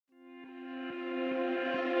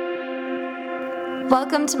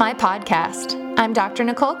Welcome to my podcast. I'm Dr.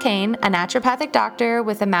 Nicole Kane, a naturopathic doctor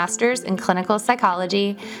with a master's in clinical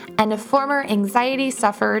psychology and a former anxiety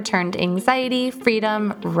sufferer turned anxiety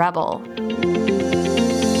freedom rebel.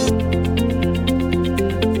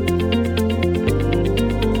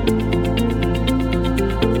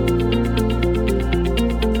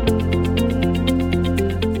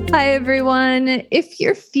 Hi, everyone. If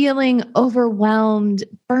you're feeling overwhelmed,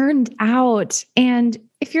 burned out, and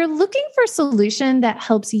if you're looking for a solution that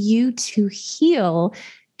helps you to heal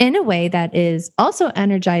in a way that is also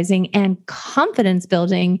energizing and confidence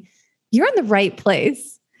building, you're in the right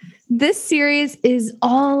place. This series is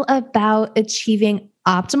all about achieving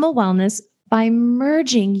optimal wellness by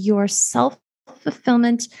merging your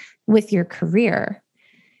self-fulfillment with your career.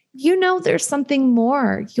 You know there's something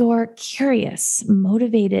more. You're curious,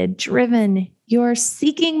 motivated, driven. You're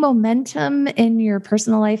seeking momentum in your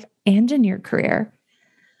personal life and in your career.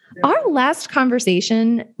 Our last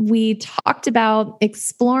conversation, we talked about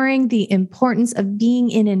exploring the importance of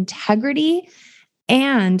being in integrity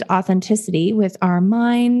and authenticity with our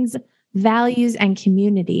minds, values, and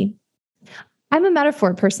community. I'm a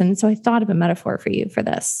metaphor person, so I thought of a metaphor for you for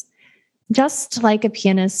this. Just like a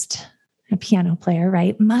piano player,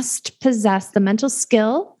 right, must possess the mental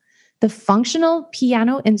skill, the functional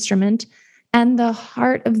piano instrument, and the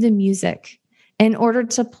heart of the music in order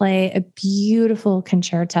to play a beautiful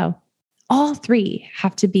concerto. All three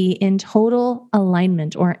have to be in total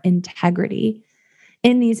alignment or integrity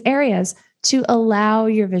in these areas to allow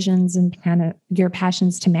your visions and your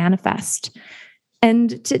passions to manifest.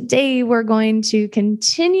 And today we're going to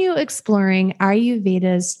continue exploring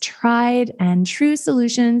Ayurveda's tried and true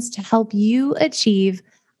solutions to help you achieve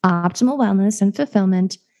optimal wellness and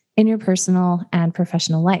fulfillment in your personal and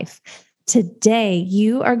professional life. Today,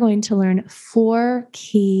 you are going to learn 4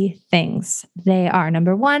 key things. They are,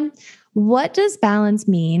 number 1, what does balance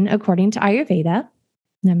mean according to Ayurveda?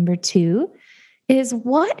 Number 2 is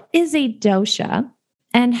what is a dosha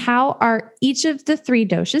and how are each of the 3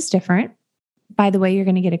 doshas different? By the way, you're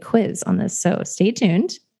going to get a quiz on this, so stay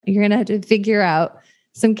tuned. You're going to have to figure out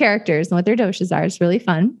some characters and what their doshas are. It's really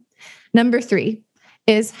fun. Number 3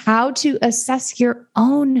 is how to assess your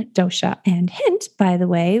own dosha. And hint, by the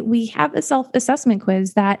way, we have a self-assessment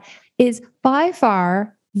quiz that is by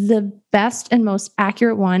far the best and most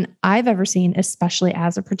accurate one I've ever seen, especially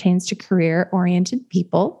as it pertains to career-oriented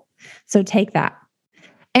people. So take that.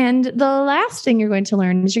 And the last thing you're going to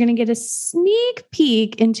learn is you're going to get a sneak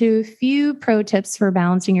peek into a few pro tips for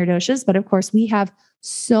balancing your doshas. But of course, we have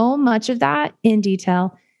so much of that in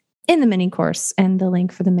detail in the mini course, and the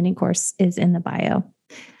link for the mini course is in the bio.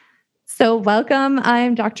 So welcome.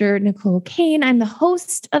 I'm Dr. Nicole Kane. I'm the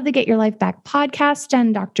host of the Get Your Life Back podcast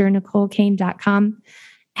and drnicolekane.com.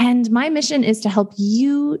 And my mission is to help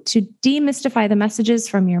you to demystify the messages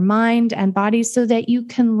from your mind and body so that you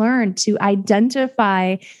can learn to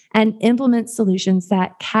identify and implement solutions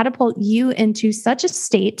that catapult you into such a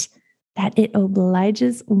state that it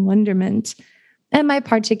obliges wonderment. And my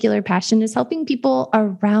particular passion is helping people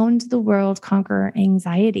around the world conquer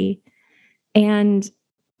anxiety. And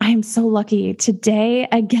I'm so lucky. Today,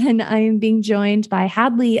 again, I am being joined by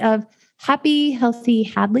Hadley of Happy Healthy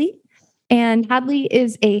Hadley. And Hadley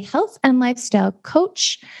is a health and lifestyle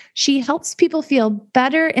coach. She helps people feel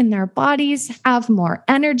better in their bodies, have more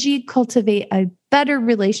energy, cultivate a better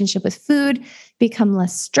relationship with food, become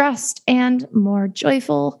less stressed and more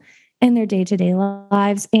joyful in their day-to-day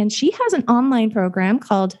lives. And she has an online program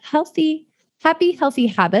called Happy Healthy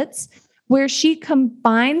Habits, where she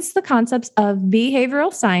combines the concepts of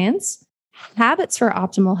behavioral science, habits for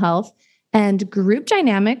optimal health, and group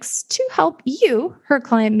dynamics to help you, her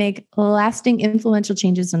client, make lasting, influential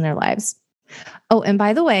changes in their lives. Oh, and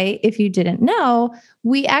by the way, if you didn't know,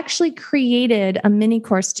 we actually created a mini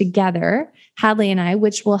course together, Hadley and I,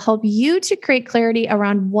 which will help you to create clarity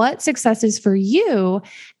around what success is for you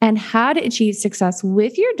and how to achieve success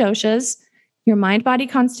with your doshas, your mind-body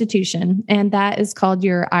constitution. And that is called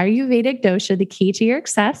your Ayurvedic dosha, the key to your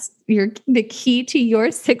success, the key to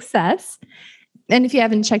your success. And if you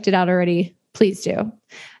haven't checked it out already, please do.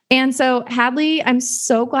 And so, Hadley, I'm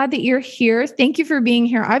so glad that you're here. Thank you for being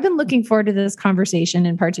here. I've been looking forward to this conversation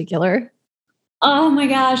in particular. Oh my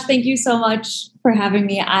gosh, thank you so much for having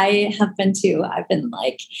me. I have been too. I've been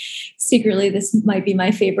secretly, this might be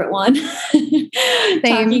my favorite one.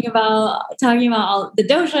 talking about all the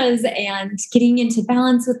doshas and getting into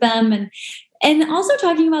balance with them and also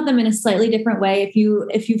talking about them in a slightly different way.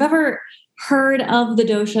 If you've ever heard of the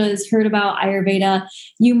doshas, heard about Ayurveda,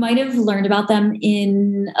 you might have learned about them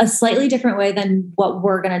in a slightly different way than what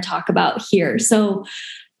we're going to talk about here. So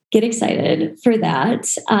get excited for that.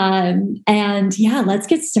 And yeah, let's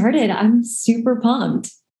get started. I'm super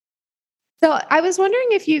pumped. So I was wondering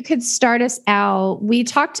if you could start us out. We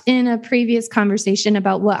talked in a previous conversation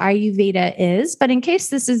about what Ayurveda is, but in case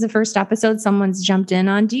this is the first episode someone's jumped in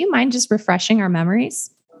on, do you mind just refreshing our memories?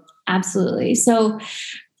 Absolutely. So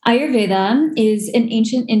Ayurveda is an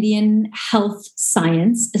ancient Indian health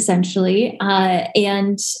science, essentially.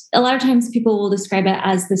 And a lot of times people will describe it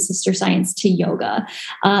as the sister science to yoga.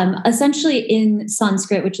 Essentially in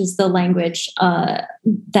Sanskrit, which is the language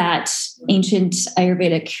that ancient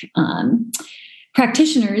Ayurvedic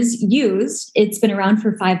practitioners used. It's been around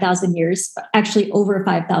for 5,000 years, actually over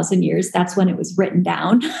 5,000 years. That's when it was written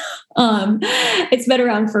down. It's been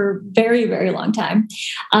around for a very, very long time.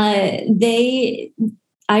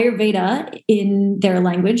 Ayurveda in their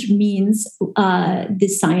language means the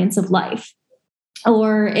science of life,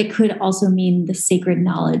 or it could also mean the sacred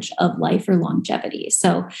knowledge of life or longevity.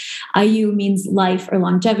 So Ayu means life or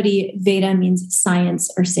longevity. Veda means science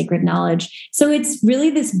or sacred knowledge. So it's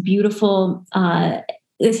really this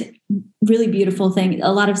really beautiful thing.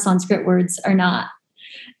 A lot of Sanskrit words are not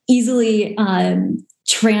easily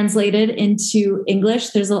translated into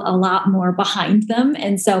English. There's a lot more behind them.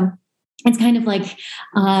 And so it's kind of like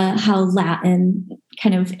how Latin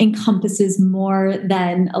kind of encompasses more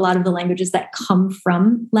than a lot of the languages that come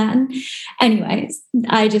from Latin. Anyways,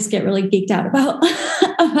 I just get really geeked out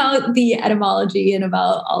about the etymology and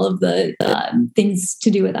about all of the things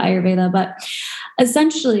to do with Ayurveda. But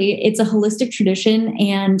essentially, it's a holistic tradition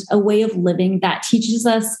and a way of living that teaches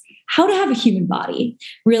us how to have a human body,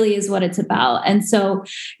 really is what it's about. And so,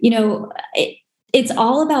 it's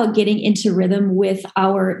all about getting into rhythm with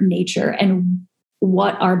our nature and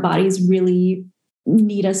what our bodies really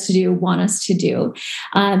need us to do, want us to do.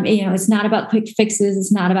 It's not about quick fixes.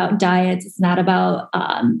 It's not about diets. It's not about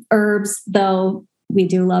herbs, though we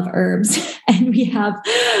do love herbs. And we have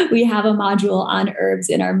a module on herbs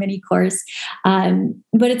in our mini course.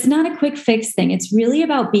 But it's not a quick fix thing. It's really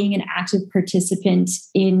about being an active participant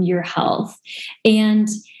in your health. And,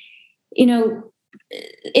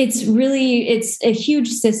 it's a huge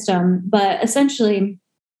system, but essentially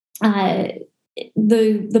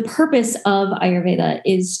the purpose of Ayurveda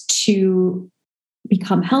is to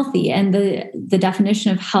become healthy. And the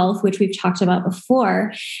definition of health, which we've talked about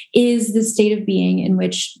before, is the state of being in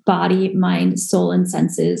which body, mind, soul, and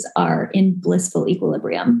senses are in blissful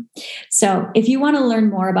equilibrium. So if you want to learn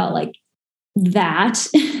more about that,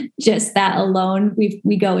 just that alone,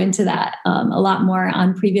 we go into that a lot more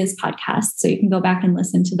on previous podcasts, so you can go back and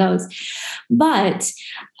listen to those. But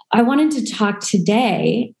we wanted to talk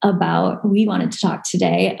today about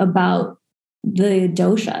the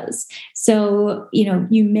doshas. So,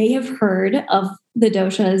 you may have heard of the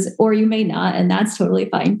doshas or you may not, and that's totally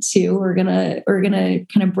fine too. We're gonna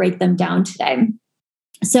kind of break them down today.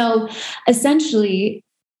 So essentially,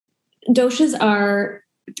 doshas are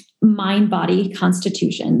mind-body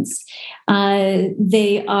constitutions.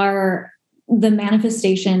 They are the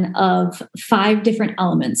manifestation of 5 different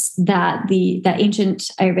elements that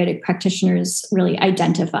ancient Ayurvedic practitioners really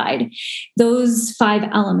identified. Those 5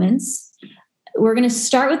 elements, we're going to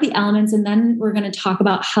start with the elements, and then we're going to talk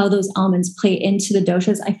about how those elements play into the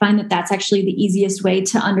doshas. I find that that's actually the easiest way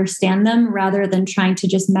to understand them, rather than trying to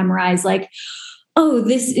just memorize oh,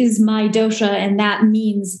 this is my dosha and that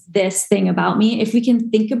means this thing about me. If we can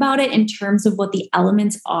think about it in terms of what the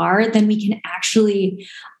elements are, then we can actually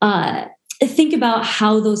think about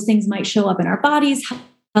how those things might show up in our bodies,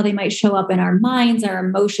 how they might show up in our minds, our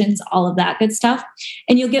emotions, all of that good stuff.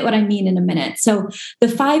 And you'll get what I mean in a minute. So the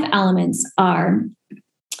 5 elements are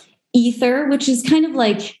ether, which is kind of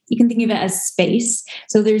like, you can think of it as space.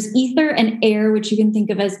 So there's ether and air, which you can think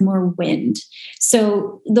of as more wind.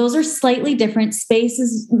 So those are slightly different. Space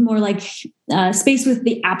is more like space with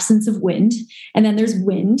the absence of wind. And then there's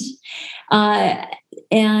wind.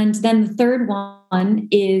 And then the third one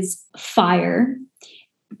is fire.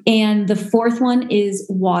 And the fourth one is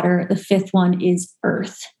water. The fifth one is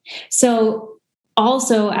earth. So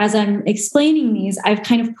also, as I'm explaining these, I've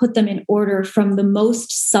kind of put them in order from the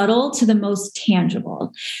most subtle to the most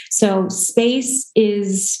tangible. So space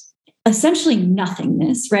is essentially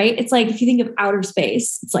nothingness, right? It's like, if you think of outer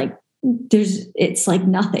space, it's like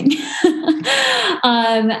nothing.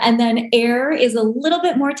 And then air is a little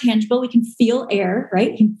bit more tangible. We can feel air,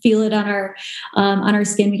 right? We can feel it on our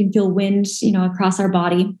skin. We can feel wind, across our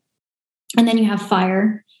body. And then you have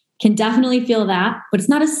fire. Can definitely feel that, but it's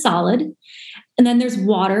not a solid. And then there's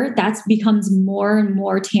water that becomes more and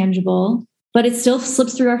more tangible. but it still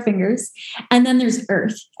slips through our fingers. And then there's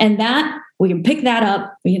earth, and that we can pick that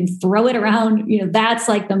up, we can throw it around, that's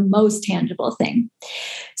like the most tangible thing.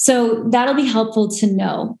 So that'll be helpful to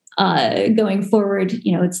know going forward.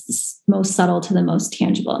 It's the most subtle to the most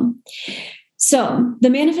tangible. So the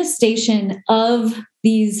manifestation of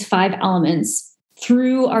these 5 elements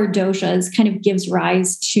through our doshas kind of gives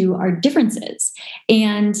rise to our differences.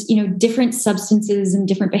 And, different substances and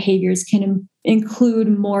different behaviors can include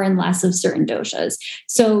more and less of certain doshas.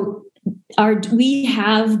 So we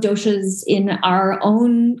have doshas in our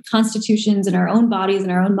own constitutions, in our own bodies,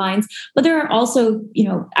 in our own minds, but there are also,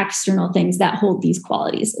 external things that hold these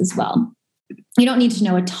qualities as well. You don't need to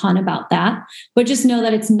know a ton about that, but just know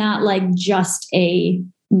that it's not like just a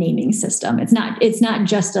naming system. It's not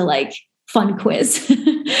just a like fun quiz.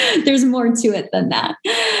 There's more to it than that.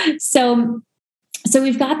 So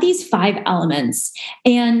we've got these 5 elements,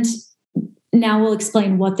 and now we'll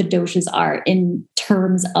explain what the doshas are in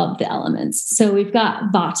terms of the elements. So we've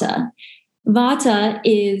got vata. Vata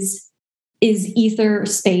is ether,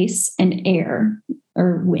 space, and air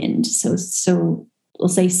or wind. So we'll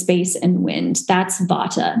say space and wind. That's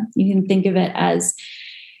vata. You can think of it as,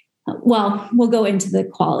 well, we'll go into the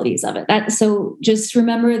qualities of it. So just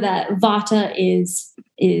remember that vata is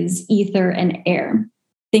ether and air.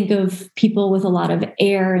 Think of people with a lot of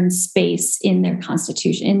air and space in their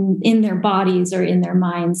constitution, in their bodies or in their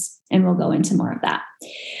minds, and we'll go into more of that.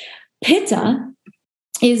 Pitta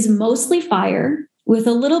is mostly fire with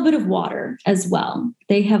a little bit of water as well.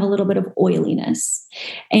 They have a little bit of oiliness.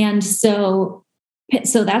 And so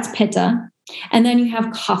that's pitta. And then you have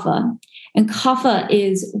kapha. And kapha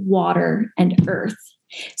is water and earth.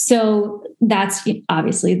 So that's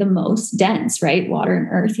obviously the most dense, right? Water and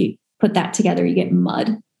earth. You put that together, you get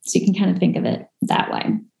mud. So you can kind of think of it that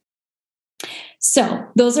way. So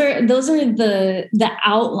those are the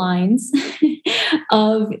outlines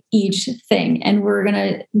of each thing. And we're going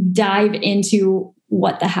to dive into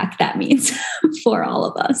what the heck that means for all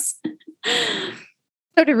of us.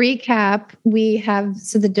 So to recap, the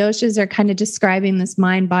doshas are kind of describing this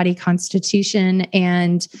mind-body constitution,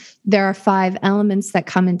 and there are 5 elements that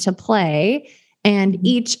come into play, and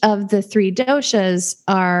each of the 3 doshas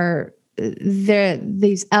are there.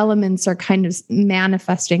 These elements are kind of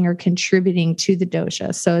manifesting or contributing to the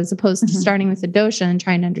dosha. So as opposed to starting with the dosha and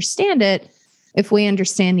trying to understand it, if we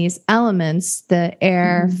understand these elements, the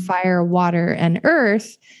air, fire, water, and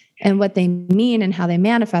earth, and what they mean and how they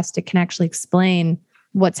manifest, it can actually explain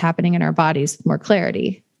what's happening in our bodies with more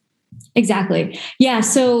clarity. Exactly. Yeah.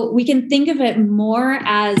 So we can think of it more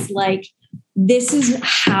as like, this is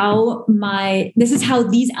how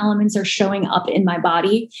these elements are showing up in my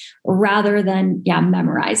body, rather than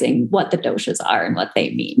memorizing what the doshas are and what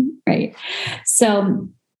they mean. Right. So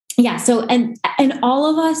yeah. So, and all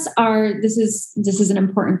of us are, this is an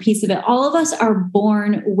important piece of it. All of us are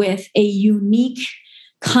born with a unique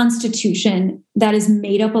constitution that is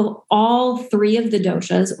made up of all 3 of the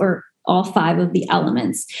doshas, or all 5 of the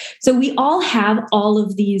elements. So we all have all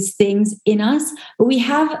of these things in us, but we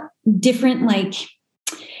have different, like,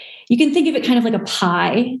 you can think of it kind of like a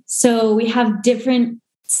pie. So we have different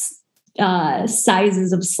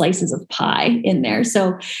sizes of slices of pie in there.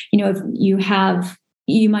 So, if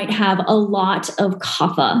you might have a lot of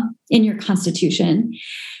kapha in your constitution,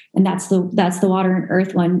 and that's the water and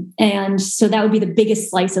earth one. And so that would be the biggest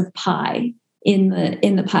slice of pie in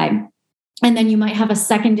the pie. And then you might have a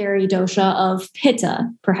secondary dosha of pitta,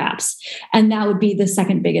 perhaps. And that would be the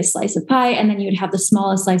second biggest slice of pie. And then you'd have the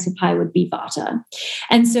smallest slice of pie would be vata.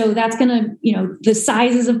 And so that's going to, the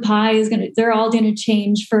sizes of pie they're all going to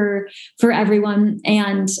change for everyone.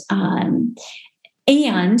 And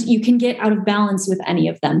you can get out of balance with any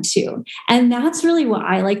of them too. And that's really what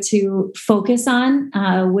I like to focus on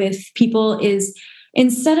with people is,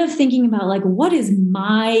 instead of thinking about like, what is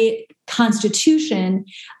my constitution,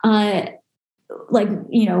 and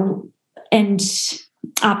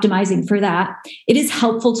optimizing for that, it is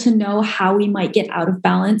helpful to know how we might get out of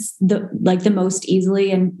balance the most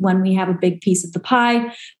easily. And when we have a big piece of the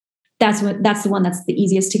pie, that's the one that's the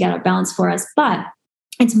easiest to get out of balance for us. But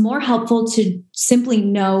it's more helpful to simply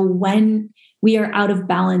know when we are out of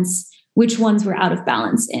balance, which ones we're out of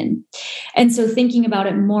balance in. And so thinking about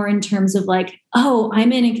it more in terms of like, oh,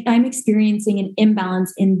 I'm experiencing an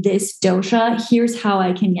imbalance in this dosha. Here's how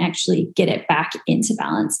I can actually get it back into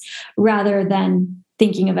balance, rather than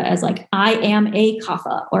thinking of it as like, I am a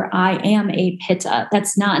kapha or I am a pitta.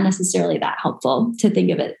 That's not necessarily that helpful to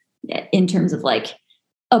think of it in terms of like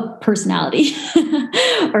a personality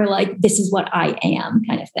or like, this is what I am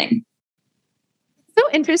kind of thing. So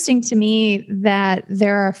interesting to me that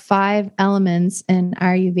there are 5 elements in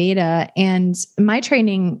Ayurveda, and my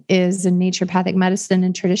training is in naturopathic medicine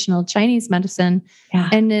and traditional Chinese medicine. Yeah.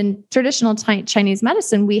 And in traditional Chinese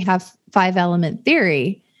medicine, we have 5-element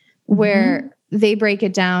theory, where they break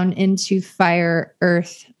it down into fire,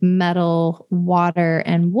 earth, metal, water,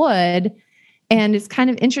 and wood. And it's kind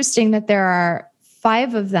of interesting that there are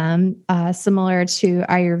 5 of them, similar to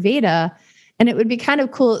Ayurveda. And it would be kind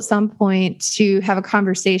of cool at some point to have a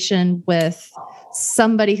conversation with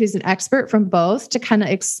somebody who's an expert from both to kind of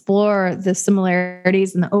explore the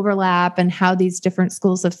similarities and the overlap and how these different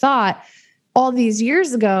schools of thought all these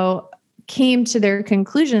years ago came to their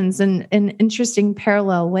conclusions in interesting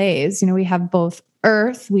parallel ways. We have both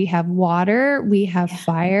earth, we have water, we have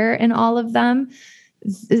fire in all of them.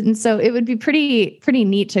 And so it would be pretty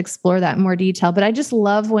neat to explore that in more detail. But I just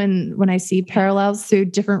love when I see parallels through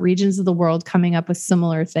different regions of the world coming up with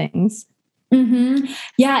similar things. Mm-hmm.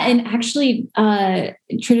 Yeah. And actually,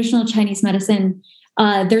 traditional Chinese medicine,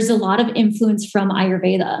 there's a lot of influence from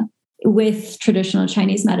Ayurveda with traditional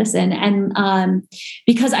Chinese medicine. And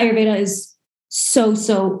because Ayurveda is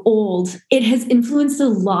so old, it has influenced a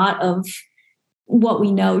lot of what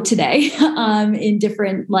we know today in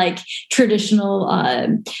different like traditional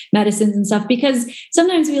medicines and stuff, because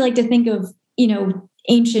sometimes we like to think of,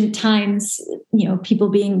 ancient times, people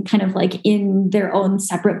being kind of like in their own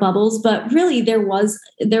separate bubbles, but really there was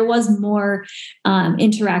more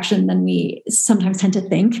interaction than we sometimes tend to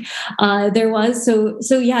think there was.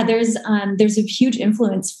 So yeah, there's a huge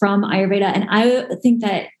influence from Ayurveda. And I think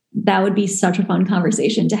that would be such a fun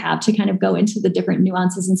conversation to have, to kind of go into the different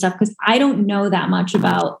nuances and stuff, because I don't know that much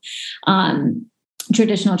about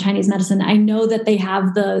traditional Chinese medicine. I know that they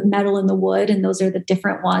have the metal and the wood, and those are the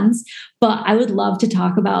different ones, but I would love to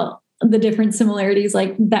talk about the different similarities.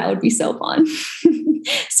 Like that would be so fun.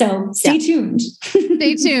 So stay tuned.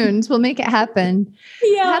 Stay tuned. We'll make it happen.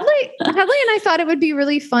 Yeah. Hadley and I thought it would be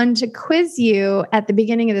really fun to quiz you at the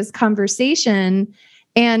beginning of this conversation.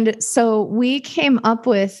 And so we came up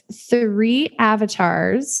with 3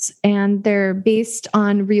 avatars, and they're based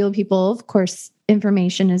on real people. Of course,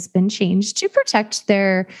 information has been changed to protect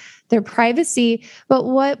their privacy. But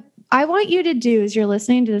what I want you to do as you're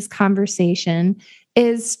listening to this conversation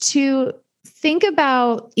is to think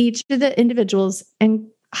about each of the individuals and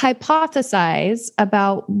hypothesize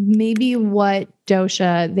about maybe what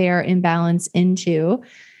dosha they are imbalanced into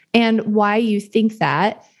and why you think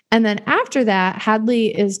that. And then after that, Hadley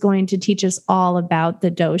is going to teach us all about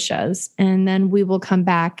the doshas. And then we will come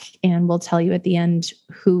back and we'll tell you at the end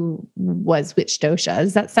who was which dosha.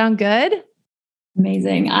 Does that sound good?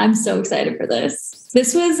 Amazing. I'm so excited for this.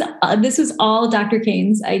 This was all Dr.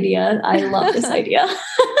 Kane's idea. I love this idea.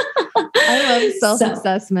 I love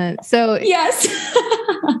self-assessment. So yes.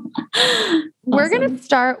 We're going to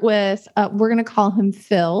start with, we're going to call him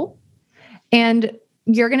Phil. And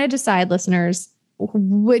you're going to decide, listeners,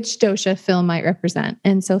 which dosha Phil might represent.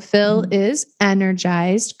 And so Phil is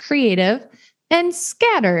energized, creative, and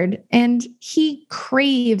scattered. And he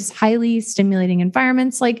craves highly stimulating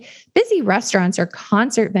environments like busy restaurants or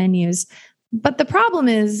concert venues. But the problem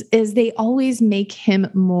is they always make him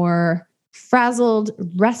more frazzled,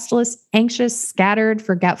 restless, anxious, scattered,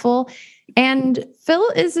 forgetful. And Phil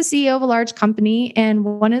is the CEO of a large company. And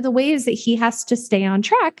one of the ways that he has to stay on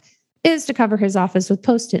track is to cover his office with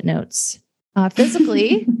Post-it notes.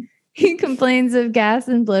 Physically, he complains of gas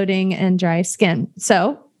and bloating and dry skin.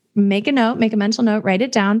 So make a mental note, write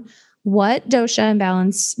it down. What dosha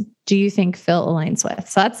imbalance do you think Phil aligns with?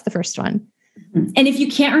 So that's the first one. And if you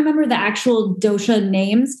can't remember the actual dosha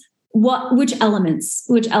names, which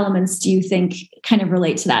elements do you think kind of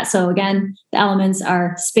relate to that? So again, the elements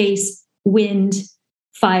are space, wind,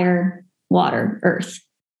 fire, water, earth.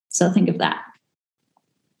 So think of that.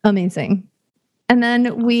 Amazing. And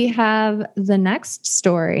then we have the next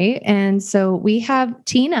story. And so we have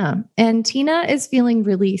Tina, and Tina is feeling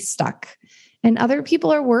really stuck. And other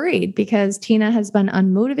people are worried because Tina has been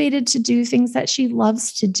unmotivated to do things that she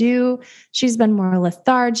loves to do. She's been more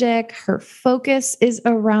lethargic. Her focus is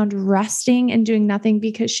around resting and doing nothing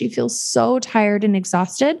because she feels so tired and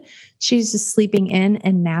exhausted. She's just sleeping in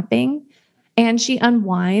and napping. And she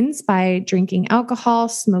unwinds by drinking alcohol,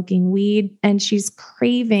 smoking weed, and she's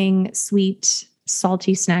craving sweet,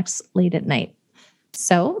 salty snacks late at night.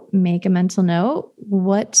 So make a mental note.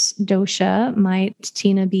 What dosha might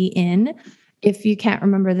Tina be in? If you can't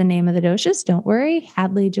remember the name of the doshas, don't worry.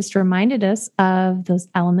 Hadley just reminded us of those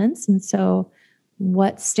elements. And so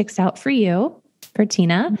what sticks out for you, for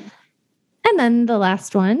Tina? And then the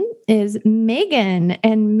last one is Megan.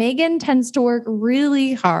 And Megan tends to work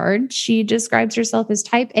really hard. She describes herself as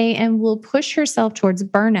type A and will push herself towards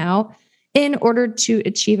burnout in order to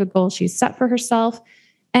achieve a goal she's set for herself.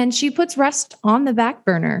 And she puts rest on the back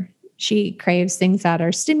burner. She craves things that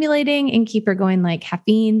are stimulating and keep her going, like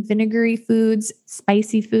caffeine, vinegary foods,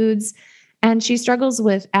 spicy foods. And she struggles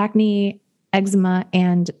with acne, eczema,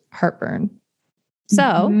 and heartburn.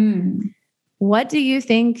 So, what do you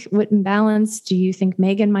think, what imbalance do you think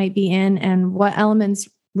Megan might be in? And what elements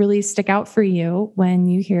really stick out for you when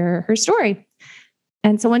you hear her story?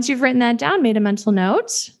 And so once you've written that down, made a mental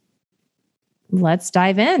note, let's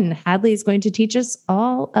dive in. Hadley is going to teach us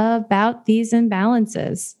all about these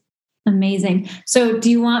imbalances. Amazing. So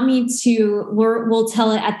do you want me to, we'll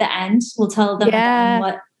tell it at the end. We'll tell them at the end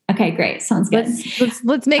what. Okay, great. Sounds good.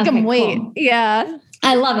 Let's make them wait. Cool. Yeah.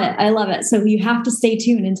 I love it. I love it. So you have to stay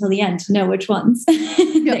tuned until the end to know which ones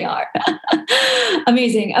they are.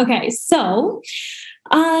 Amazing. Okay. So,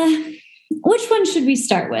 which one should we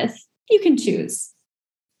start with? You can choose.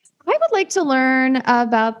 I would like to learn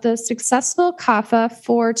about the successful kapha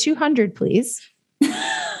for 200, please.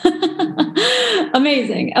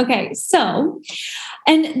 Amazing. Okay. So,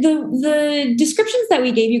 and the descriptions that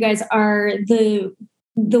we gave you guys are the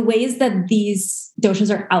ways that these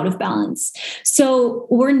doshas are out of balance. So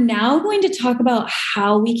we're now going to talk about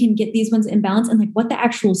how we can get these ones in balance and like what the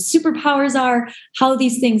actual superpowers are, how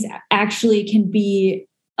these things actually can be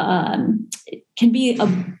a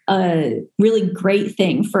really great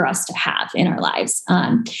thing for us to have in our lives.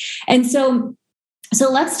 And so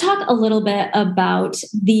let's talk a little bit about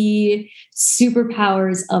the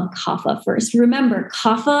superpowers of kapha first. Remember,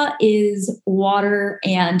 kapha is water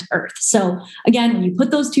and earth. So again, when you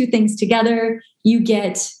put those two things together, you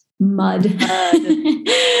get mud.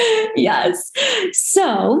 Yes.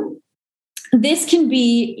 So this can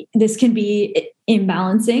be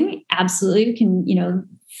imbalancing. Absolutely.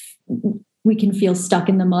 We can feel stuck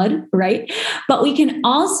in the mud, right? But we can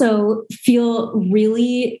also feel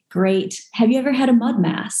really great. Have you ever had a mud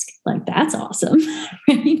mask? Like, that's awesome,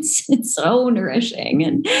 right? It's so nourishing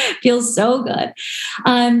and feels so good.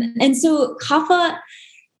 And so kapha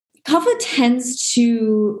tends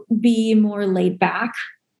to be more laid back,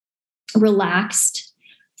 relaxed,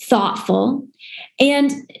 thoughtful.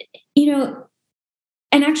 And,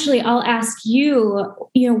 and actually I'll ask you,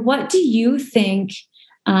 what do you think?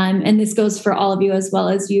 And this goes for all of you as well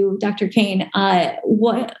as you, Dr. Kane.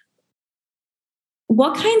 What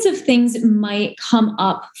kinds of things might come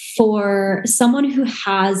up for someone who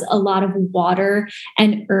has a lot of water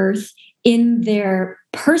and earth in their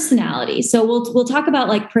personality? So we'll talk about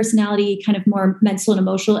like personality, kind of more mental and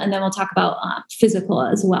emotional, and then we'll talk about physical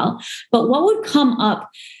as well. But what would come up?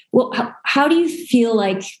 Well, how do you feel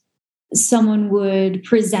like someone would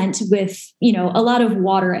present with, a lot of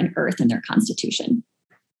water and earth in their constitution?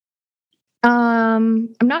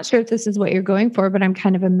 I'm not sure if this is what you're going for, but I'm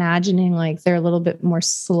kind of imagining like they're a little bit more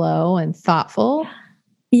slow and thoughtful.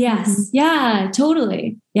 Yes. Mm-hmm. Yeah,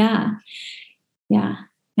 totally. Yeah. Yeah.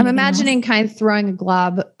 I'm imagining kind of throwing a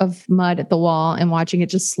glob of mud at the wall and watching it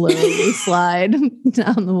just slowly slide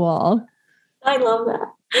down the wall. I love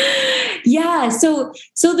that. Yeah. So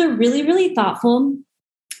they're really, really thoughtful,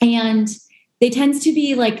 and they tend to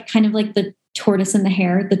be like kind of like the tortoise and the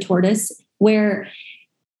hare, the tortoise, where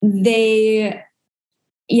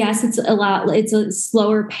it's a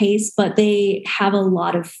slower pace, but they have a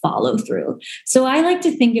lot of follow through. So I like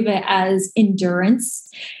to think of it as endurance.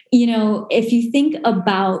 If you think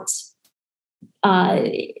about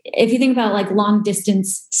like long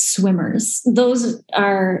distance swimmers, those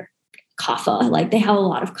are kapha, like they have a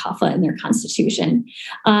lot of kapha in their constitution,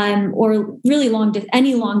 or really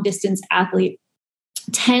any long distance athlete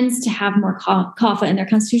tends to have more kapha in their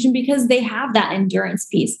constitution because they have that endurance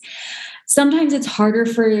piece. Sometimes it's harder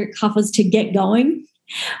for kaphas to get going,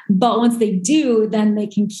 but once they do, then they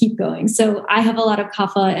can keep going. So I have a lot of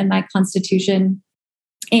kapha in my constitution,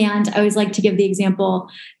 and I always like to give the example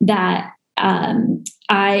that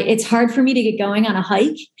it's hard for me to get going on a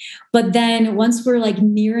hike, but then once we're like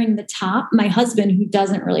nearing the top, my husband, who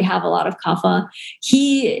doesn't really have a lot of kapha,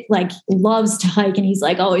 he like loves to hike, and he's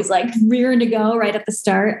like always like rearing to go right at the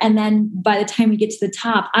start. And then by the time we get to the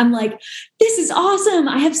top, I'm like, this is awesome.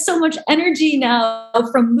 I have so much energy now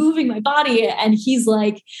from moving my body. And he's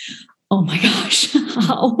like, oh my gosh,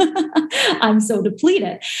 how? I'm so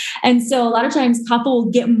depleted. And so a lot of times kapha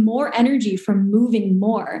will get more energy from moving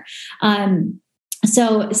more.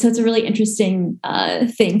 So it's a really interesting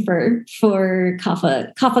thing for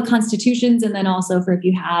kapha constitutions. And then also for if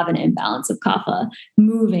you have an imbalance of kapha,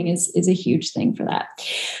 moving is a huge thing for that.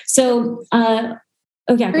 So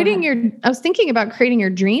I was thinking about creating your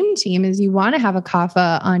dream team is you want to have a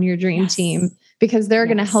kapha on your dream team because they're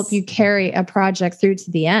going to help you carry a project through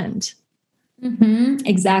to the end.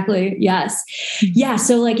 Exactly. Yes. Yeah.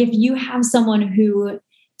 So like if you have someone who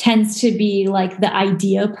tends to be like the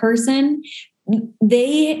idea person,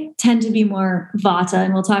 they tend to be more vata,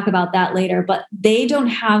 and we'll talk about that later, but they don't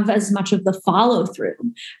have as much of the follow through.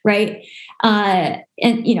 Right. And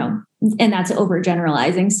that's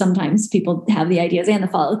overgeneralizing. Sometimes people have the ideas and the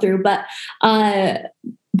follow through, but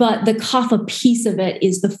the kapha piece of it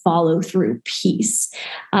is the follow through piece.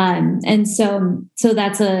 And so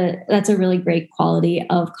that's a really great quality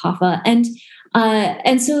of kapha.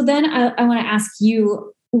 And so then I want to ask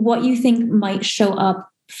you what you think might show up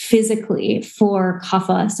physically for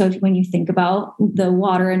kapha. So when you think about the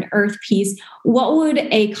water and earth piece, what would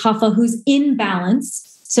a kapha who's in balance,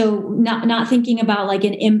 so not thinking about like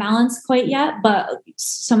an imbalance quite yet, but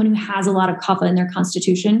someone who has a lot of kapha in their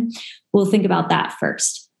constitution, we'll think about that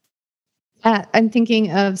first. I'm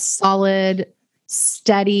thinking of solid,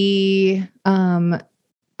 steady, that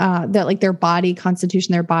like their body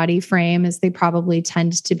constitution, their body frame, is they probably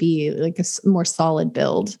tend to be like a more solid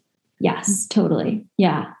build. Yes, totally.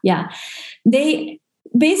 Yeah. Yeah. They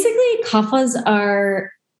basically, kaphas are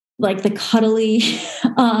like the cuddly,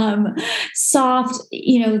 soft,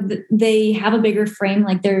 they have a bigger frame,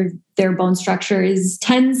 like their bone structure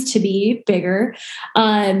tends to be bigger.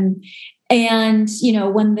 And,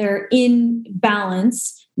 when they're in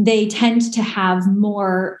balance, they tend to have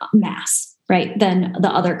more mass, right, than the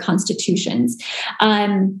other constitutions.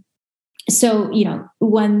 So,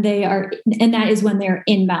 when they are, and that is when they're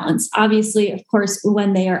in balance. Obviously, of course,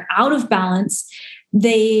 when they are out of balance,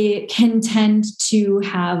 they can tend to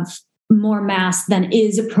have more mass than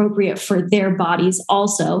is appropriate for their bodies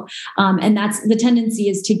also. And that's the tendency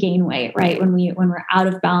is to gain weight, right? When we're out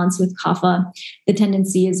of balance with kapha, the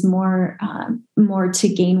tendency is more to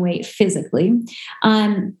gain weight physically.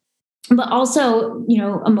 But also,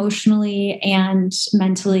 emotionally and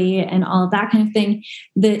mentally and all of that kind of thing,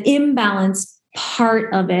 the imbalance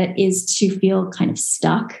part of it is to feel kind of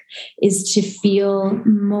stuck, is to feel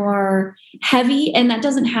more heavy. And that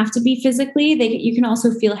doesn't have to be physically. You can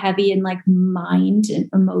also feel heavy in like mind and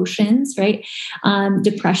emotions, right?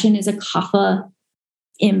 Depression is a kapha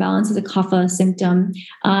imbalance, is a kapha symptom.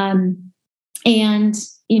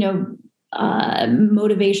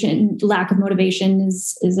 Motivation, lack of motivation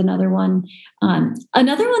is another one.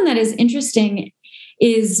 Another one that is interesting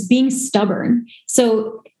is being stubborn.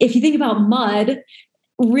 So if you think about mud,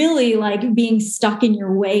 really like being stuck in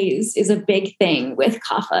your ways is a big thing with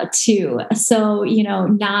kapha too. So,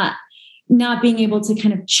 not being able to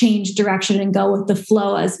kind of change direction and go with the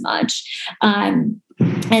flow as much.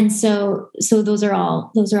 And so those are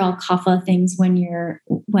all kapha things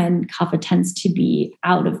when kapha tends to be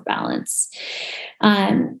out of balance.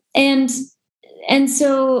 And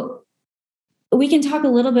so we can talk a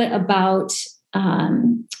little bit about,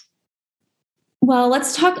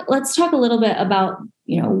 let's talk a little bit about,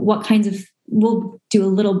 what kinds of, we'll do a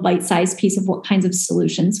little bite-sized piece of what kinds of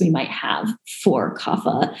solutions we might have for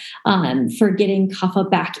kapha, for getting kapha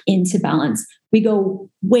back into balance. We go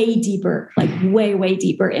way deeper, like way, way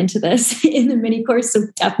deeper into this in the mini course. So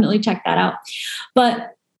definitely check that out.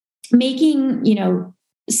 But making,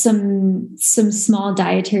 some small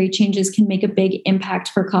dietary changes can make a big impact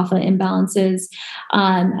for kapha imbalances,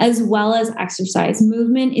 as well as exercise.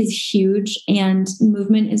 Movement is huge, and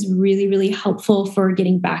movement is really, really helpful for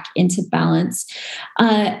getting back into balance.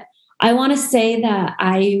 I want to say that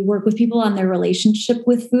I work with people on their relationship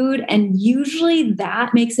with food, and usually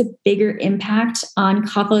that makes a bigger impact on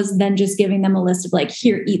kaphas than just giving them a list of like,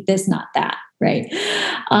 here, eat this, not that, right?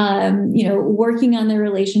 Working on their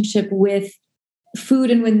relationship with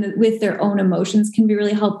food and with their own emotions can be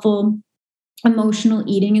really helpful. Emotional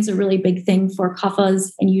eating is a really big thing for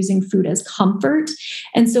kaphas, and using food as comfort.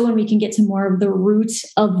 And so when we can get to more of the root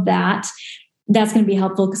of that, that's going to be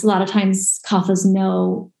helpful, because a lot of times kaphas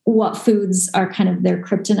know what foods are kind of their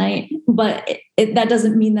kryptonite, but that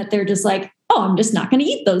doesn't mean that they're just like, oh, I'm just not going to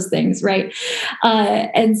eat those things, right?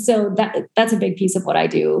 And so that's a big piece of what I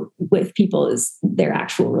do with people, is their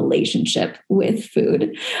actual relationship with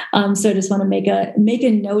food. So I just want to make a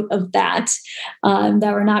note of that, that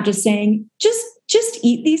we're not just saying, just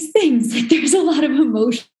eat these things. Like, there's a lot of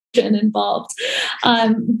emotion involved.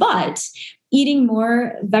 But eating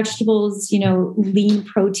more vegetables, lean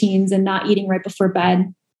proteins, and not eating right before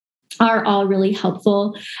bed are all really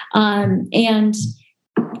helpful. And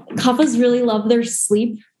kaphas really love their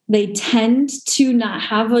sleep. They tend to not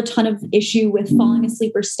have a ton of issue with falling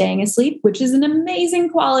asleep or staying asleep, which is an amazing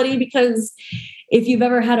quality, because if you've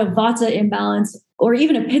ever had a vata imbalance or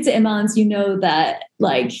even a pizza imbalance, you know that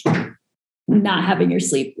like not having your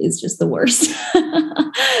sleep is just the worst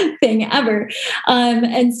thing ever.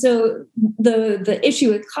 And so the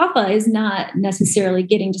issue with kapha is not necessarily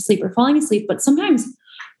getting to sleep or falling asleep, but sometimes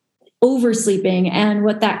oversleeping. And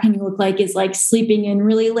what that can look like is like sleeping in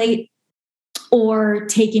really late or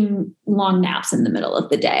taking long naps in the middle of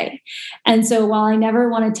the day. And so while I never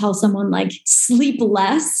want to tell someone like sleep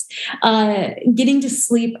less, getting to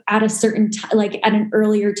sleep at a certain time, like at an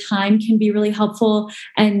earlier time can be really helpful.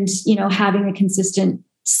 And, you know, having a consistent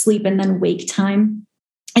sleep and then wake time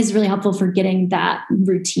is really helpful for getting that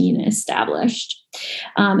routine established.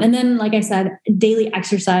 And then, like I said, daily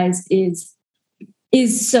exercise is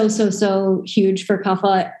so huge for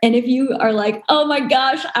kapha. And if you are like, oh my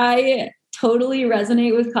gosh, I totally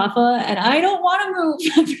resonate with kapha and I don't want to move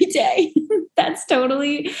every day, that's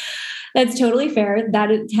totally fair.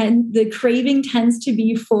 The craving tends to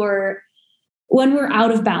be for when we're out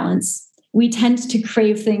of balance. We tend to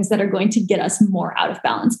crave things that are going to get us more out of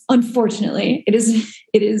balance. Unfortunately, it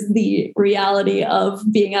is the reality of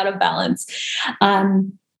being out of balance.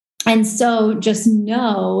 And so just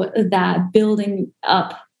know that building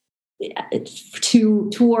up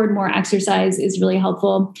toward more exercise is really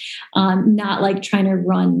helpful. Not like trying to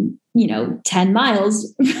run, 10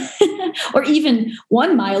 miles or even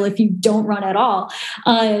 1 mile if you don't run at all.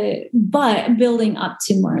 But building up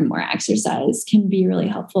to more and more exercise can be really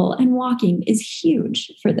helpful. And walking is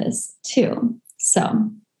huge for this too. So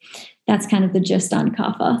that's kind of the gist on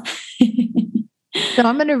kapha. So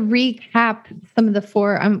I'm going to recap some of the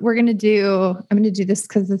four. I'm going to do this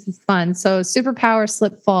because this is fun. So superpower,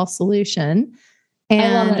 slip, fall, solution.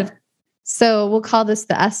 And I love it. So we'll call this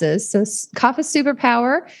the S's. So kapha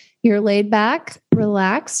superpower, you're laid back,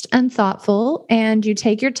 relaxed, and thoughtful, and you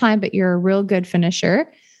take your time, but you're a real good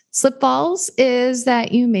finisher. Slip falls is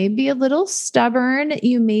that you may be a little stubborn.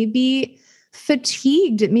 You may be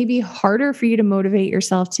fatigued. It may be harder for you to motivate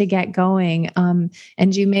yourself to get going.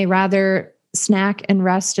 And you may rather snack and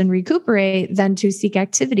rest and recuperate than to seek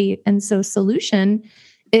activity. And so solution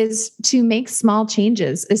is to make small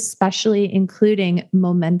changes, especially including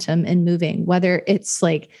momentum and moving, whether it's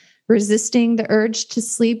like resisting the urge to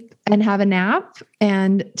sleep and have a nap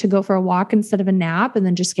and to go for a walk instead of a nap, and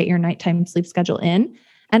then just get your nighttime sleep schedule in.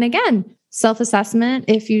 And again, self-assessment.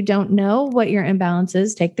 If you don't know what your imbalance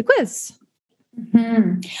is, take the quiz.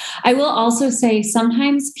 Mm-hmm. I will also say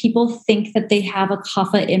sometimes people think that they have a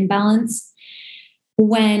kapha imbalance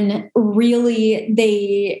when really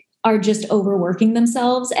they are just overworking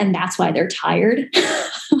themselves and that's why they're tired.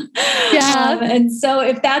 Yeah. And so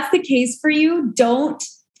if that's the case for you, don't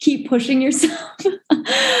keep pushing yourself.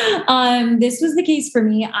 This was the case for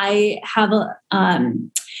me. I have a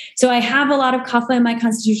lot of kapha in my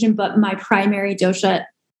constitution, but my primary dosha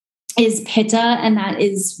is pitta, and that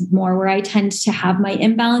is more where I tend to have my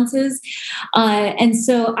imbalances. And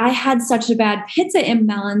so I had such a bad pitta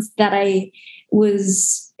imbalance that I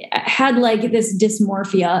had like this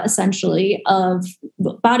dysmorphia, essentially, of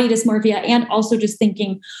body dysmorphia, and also just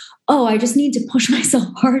thinking, oh, I just need to push myself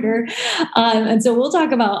harder. And so we'll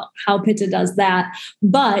talk about how pitta does that.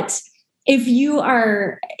 But if you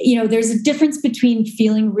are, there's a difference between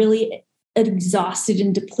feeling really exhausted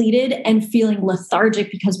and depleted and feeling lethargic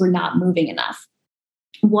because we're not moving enough.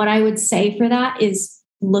 What I would say for that is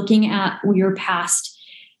looking at your past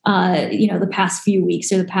the past few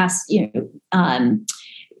weeks or the past,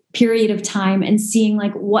 period of time and seeing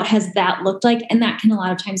like, what has that looked like? And that can a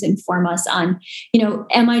lot of times inform us on,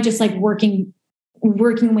 am I just like working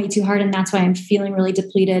way too hard and that's why I'm feeling really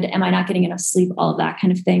depleted? Am I not getting enough sleep? All of that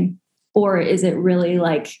kind of thing. Or is it really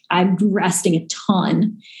like I'm resting a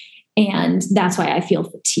ton and that's why I feel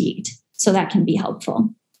fatigued? So that can be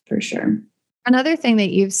helpful for sure. Another thing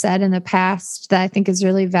that you've said in the past that I think is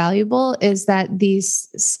really valuable is that these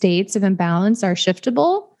states of imbalance are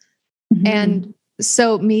shiftable. Mm-hmm. And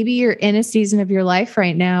so maybe you're in a season of your life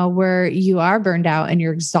right now where you are burned out and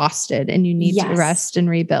you're exhausted and you need to rest and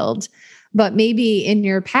rebuild. But maybe in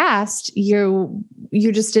your past, you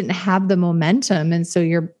just didn't have the momentum. And so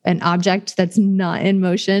you're an object that's not in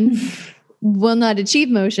motion will not achieve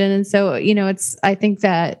motion. And so, I think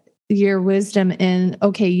that your wisdom in,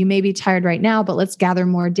 okay, you may be tired right now, but let's gather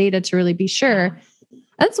more data to really be sure.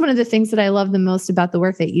 That's one of the things that I love the most about the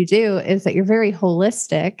work that you do is that you're very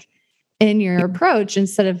holistic in your approach.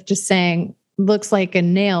 Instead of just saying, looks like a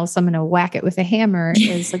nail, so I'm going to whack it with a hammer,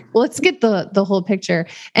 is like, well, let's get the whole picture.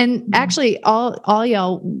 And actually all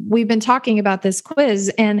y'all, we've been talking about this quiz,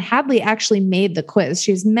 and Hadley actually made the quiz.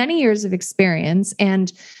 She has many years of experience.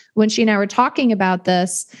 And when she and I were talking about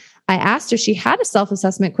this, I asked her, she had a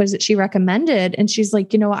self-assessment quiz that she recommended. And she's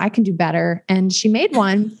like, I can do better. And she made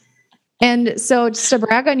one. And so just to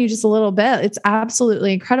brag on you just a little bit, it's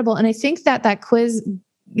absolutely incredible. And I think that quiz,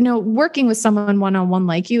 working with someone one-on-one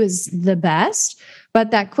like you is the best,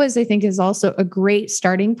 but that quiz I think is also a great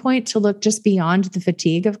starting point to look just beyond the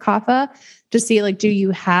fatigue of kapha to see, like, do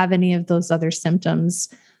you have any of those other symptoms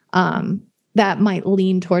that might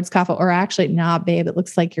lean towards kapha, or actually, nah, babe, it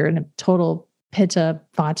looks like you're in a total pitta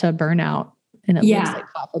vata burnout. And it looks like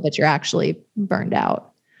kapha, but you're actually burned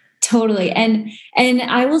out. Totally. And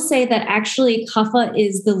I will say that actually kapha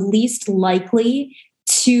is the least likely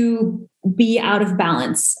to be out of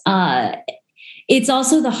balance. It's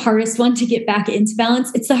also the hardest one to get back into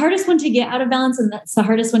balance. It's the hardest one to get out of balance, and that's the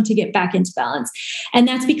hardest one to get back into balance. And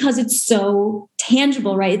that's because it's so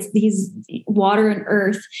tangible, right? It's these water and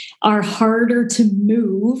earth are harder to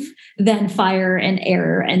move than fire and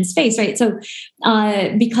air and space, right? So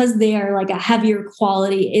because they are like a heavier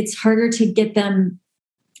quality, it's harder to get them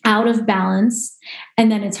out of balance.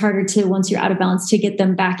 And then it's harder to, once you're out of balance, to get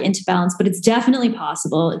them back into balance, but it's definitely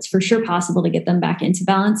possible. It's for sure possible to get them back into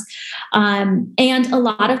balance. And a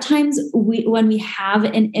lot of times when we have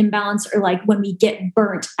an imbalance, or like when we get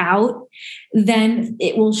burnt out, then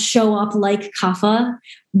it will show up like kapha,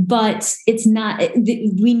 but it's not,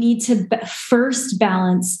 we need to first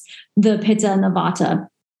balance the pitta and the vata.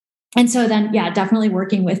 And so then, definitely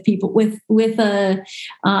working with people with a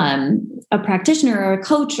practitioner or a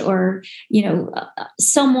coach, or,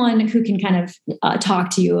 someone who can kind of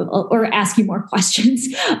talk to you or ask you more questions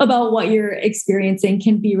about what you're experiencing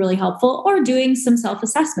can be really helpful, or doing some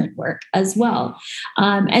self-assessment work as well,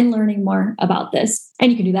 and learning more about this. And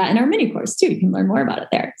you can do that in our mini course too. You can learn more about it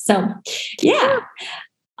there. So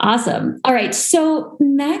awesome. All right. So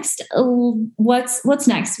next, what's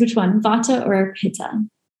next? Which one? Vata or pitta?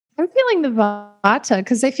 I'm feeling the vata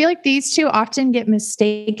because I feel like these two often get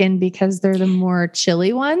mistaken because they're the more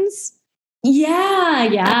chilly ones.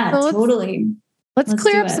 Yeah, so totally. Let's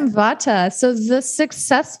clear up some vata. So the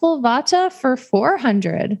successful vata for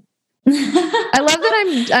 400. I love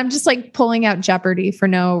that I'm just like pulling out Jeopardy for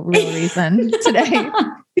no real reason today.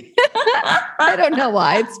 I don't know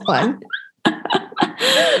why. It's fun.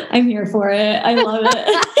 I'm here for it. I love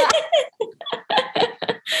it.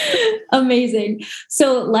 Amazing.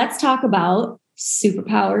 So let's talk about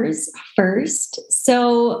superpowers first.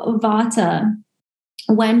 So vata,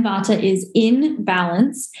 when vata is in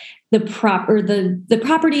balance, the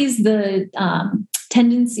properties, the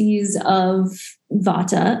tendencies of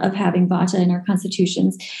vata, of having vata in our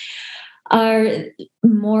constitutions, are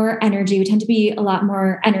more energy. We tend to be a lot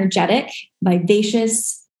more energetic,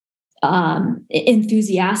 vivacious,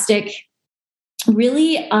 enthusiastic,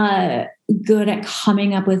 really good at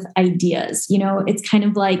coming up with ideas. It's kind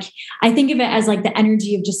of like, I think of it as like the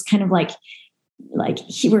energy of just kind of like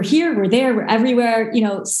we're here, we're there, we're everywhere.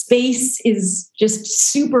 Space is just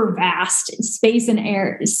super vast. Space and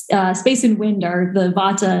air, space and wind are the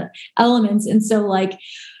vata elements. And so like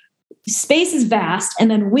space is vast, and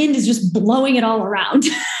then wind is just blowing it all around.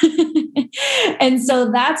 And so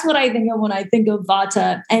that's what I think of when I think of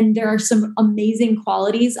vata. And there are some amazing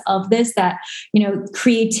qualities of this that,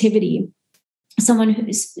 creativity.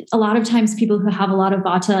 A lot of times people who have a lot of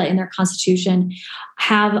vata in their constitution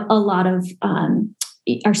have a lot of,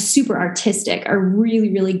 are super artistic, are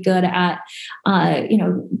really, really good at,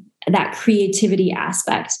 that creativity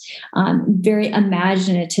aspect, very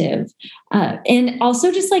imaginative, and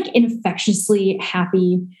also just like infectiously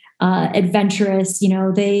happy, adventurous.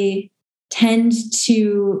 They tend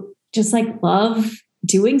to just like love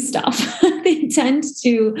doing stuff. They tend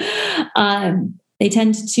to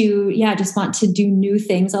just want to do new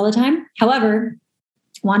things all the time. However,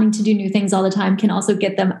 wanting to do new things all the time can also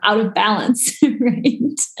get them out of balance,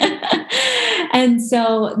 right? And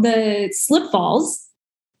so the slip falls.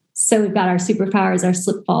 So we've got our superpowers, our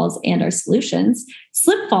slip falls, and our solutions.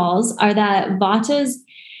 Slip falls are that vatas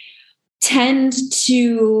tend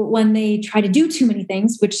to, when they try to do too many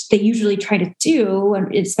things, which they usually try to do,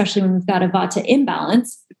 especially when we've got a vata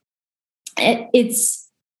imbalance,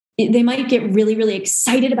 they might get really, really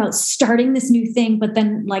excited about starting this new thing. But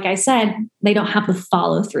then, like I said, they don't have the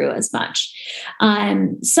follow through as much.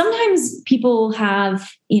 Sometimes people have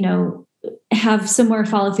some more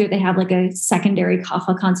follow through. They have like a secondary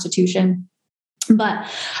kapha constitution. But,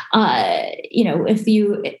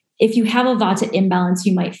 if you have a vata imbalance,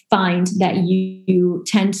 you might find that you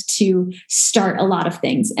tend to start a lot of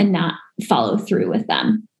things and not follow through with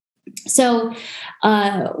them. So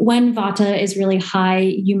when vata is really high,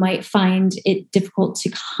 you might find it difficult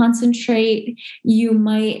to concentrate. You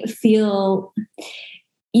might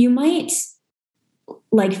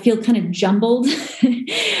like feel kind of jumbled.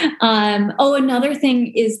 Another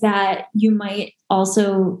thing is that you might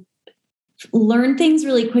also learn things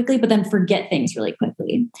really quickly, but then forget things really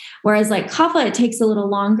quickly. Whereas like Kapha, it takes a little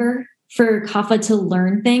longer for Kapha to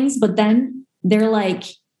learn things, but then they're,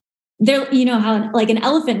 you know, how like an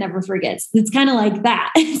elephant never forgets. It's kind of like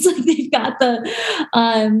that. It's like they've got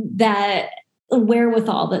that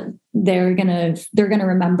wherewithal that they're gonna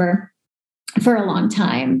remember for a long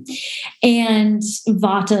time. And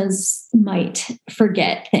Vatas might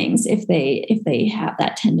forget things if they have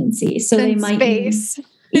that tendency. So they might space.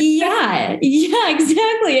 Yeah,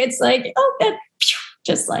 exactly. It's like, oh, that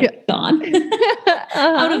just like gone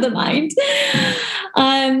out of the mind.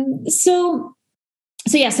 So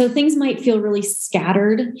things might feel really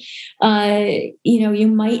scattered. You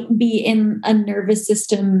might be in a nervous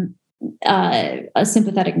system, a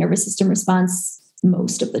sympathetic nervous system response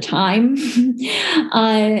most of the time.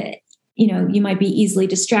 You might be easily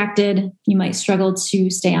distracted. You might struggle to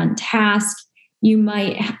stay on task. You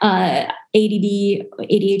might, ADD,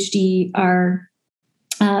 ADHD are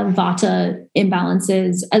Vata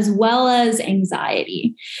imbalances, as well as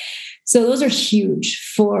anxiety. So those are huge.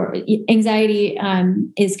 For anxiety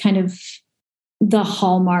is kind of the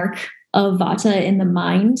hallmark of Vata in the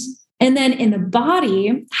mind. And then in the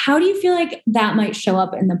body, how do you feel like that might show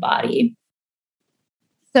up in the body?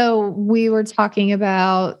 So we were talking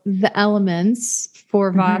about the elements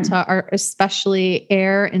for Vata are especially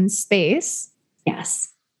air and space. Yes.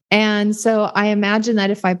 And so I imagine that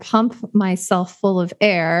if I pump myself full of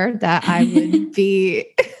air, that I would be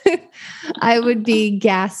I would be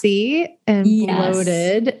gassy and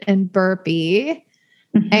bloated and burpy.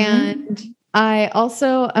 And I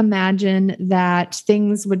also imagine that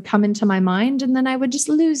things would come into my mind and then I would just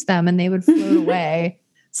lose them and they would float away.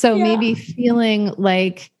 So maybe feeling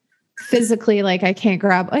like physically, like I can't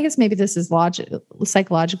grab, I guess maybe this is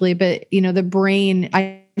psychologically, but the brain,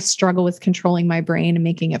 I struggle with controlling my brain and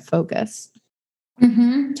making it focus.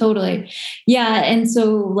 Totally. Yeah. And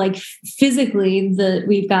so like physically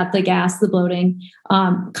we've got the gas, the bloating,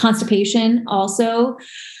 constipation also.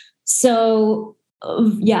 So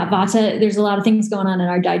Vata, there's a lot of things going on in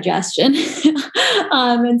our digestion.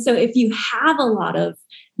 And so if you have a lot of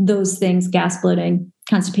those things, gas, bloating,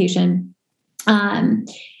 constipation,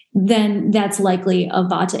 then that's likely a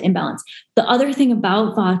Vata imbalance. The other thing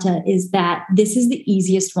about Vata is that this is the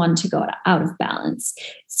easiest one to go out of balance.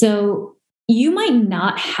 So you might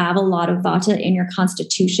not have a lot of Vata in your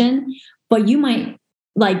constitution, but you might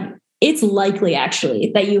it's likely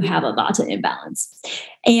actually that you have a Vata imbalance.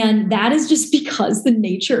 And that is just because the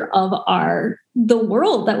nature of the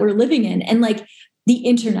world that we're living in, and like the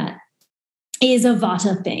internet is a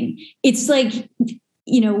Vata thing. It's like,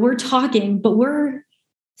 we're talking, but we're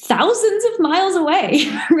thousands of miles away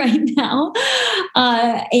right now.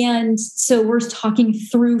 And so we're talking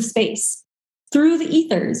through space, through the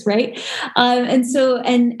ethers, right?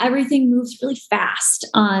 And everything moves really fast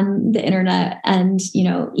on the internet and,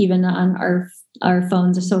 even on our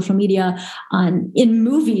phones or social media, in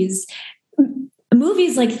movies,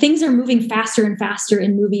 like things are moving faster and faster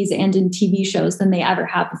in movies and in TV shows than they ever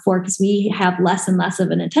have before, because we have less and less of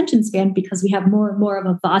an attention span because we have more and more of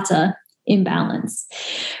a Vata imbalance,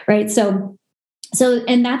 right? So,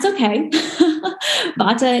 and that's okay.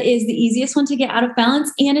 Vata is the easiest one to get out of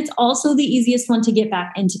balance, and it's also the easiest one to get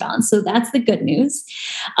back into balance. So that's the good news.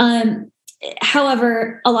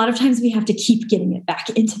 However, a lot of times we have to keep getting it back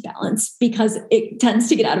into balance because it tends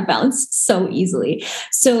to get out of balance so easily.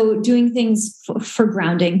 So doing things for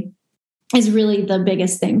grounding is really the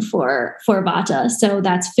biggest thing for Vata. So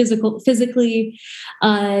that's physically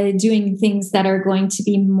doing things that are going to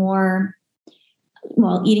be more,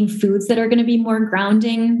 eating foods that are going to be more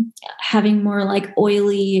grounding, having more like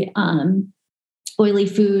oily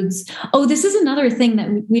foods. Oh, this is another thing that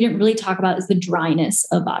we didn't really talk about, is the dryness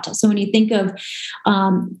of Vata. So when you think of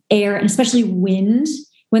air, and especially wind,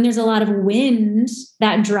 when there's a lot of wind,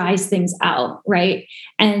 that dries things out, right?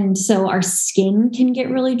 And so our skin can get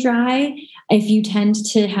really dry if you tend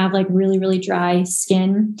to have like really, really dry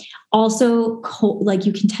skin. Also cold, like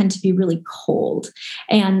you can tend to be really cold.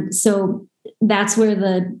 And so that's where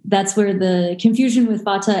the confusion with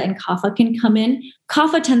Vata and Kapha can come in.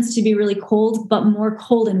 Kapha tends to be really cold, but more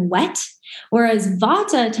cold and wet, whereas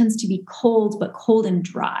Vata tends to be cold, but cold and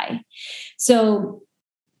dry. So,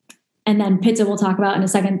 and then Pitta we'll talk about in a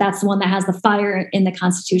second. That's the one that has the fire in the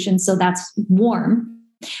constitution. So that's warm.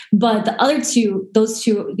 But the other two,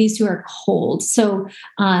 these two are cold. So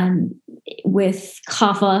with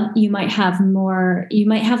kapha, you might have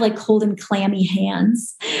like cold and clammy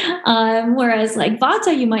hands. Whereas like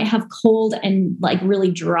vata, you might have cold and like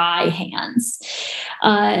really dry hands.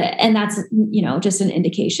 And that's, just an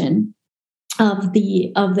indication of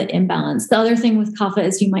the imbalance. The other thing with kapha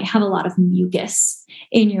is you might have a lot of mucus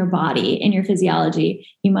in your body, in your physiology.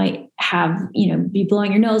 You might have, be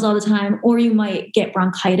blowing your nose all the time, or you might get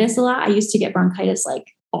bronchitis a lot. I used to get bronchitis like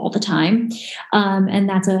all the time. And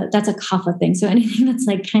that's a kapha thing. So anything that's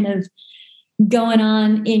like kind of going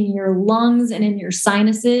on in your lungs and in your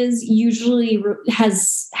sinuses usually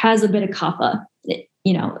has a bit of kapha,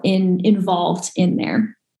 involved in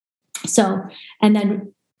there. So, and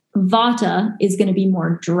then vata is going to be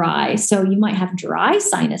more dry. So you might have dry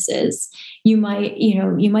sinuses. You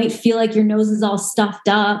might feel like your nose is all stuffed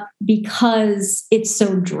up because it's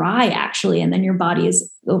so dry actually. And then your body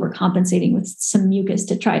is overcompensating with some mucus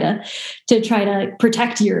to try to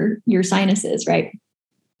protect your sinuses, right?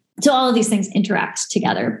 So all of these things interact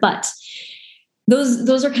together, but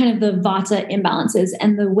those are kind of the vata imbalances.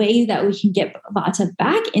 And the way that we can get vata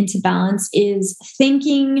back into balance is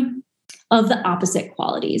thinking of the opposite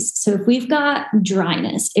qualities. So if we've got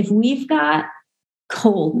dryness, if we've got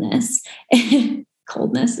coldness,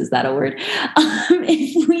 coldness, is that a word?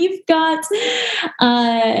 If we've got,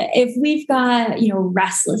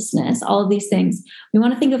 restlessness, all of these things, we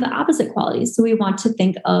want to think of the opposite qualities. So we want to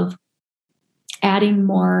think of adding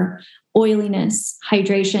more oiliness,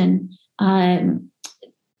 hydration,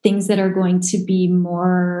 things that are going to be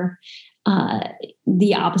more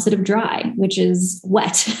the opposite of dry, which is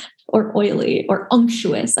wet or oily or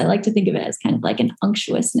unctuous. I like to think of it as kind of like an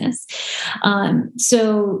unctuousness.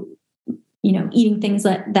 So, eating things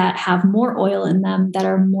that have more oil in them, that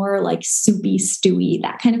are more like soupy, stewy,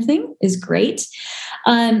 that kind of thing is great.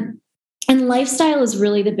 And lifestyle is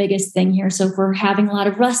really the biggest thing here. So if we're having a lot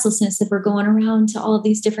of restlessness, if we're going around to all of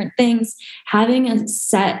these different things, having a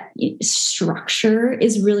set structure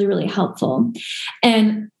is really, really helpful.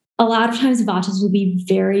 And a lot of times vatas will be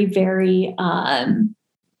very, very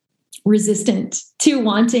resistant to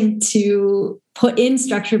wanting to put in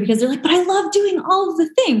structure because they're like, but I love doing all of the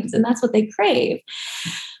things. And that's what they crave.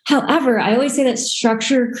 However, I always say that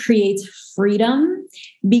structure creates freedom,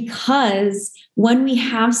 because when we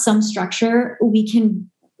have some structure, we can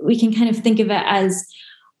kind of think of it as,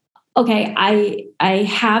 okay, I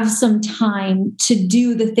have some time to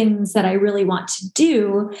do the things that I really want to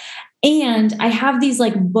do. And I have these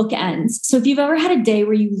like bookends. So if you've ever had a day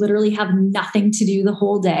where you literally have nothing to do the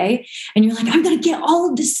whole day and you're like, I'm going to get all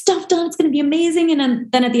of this stuff done, it's going to be amazing.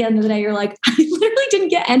 And then at the end of the day, you're like, I literally didn't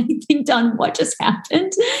get anything done. What just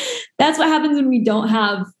happened? That's what happens when we don't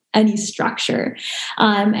have any structure.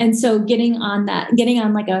 And so getting on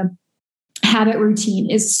like a habit routine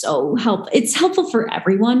is so helpful. It's helpful for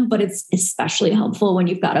everyone, but it's especially helpful when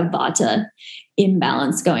you've got a vata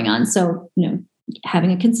imbalance going on. So,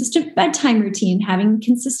 having a consistent bedtime routine, having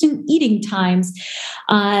consistent eating times,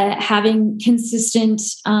 having consistent,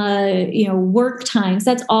 work times,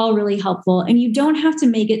 that's all really helpful. And you don't have to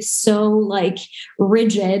make it so like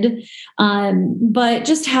rigid, but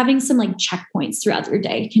just having some like checkpoints throughout your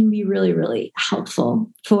day can be really, really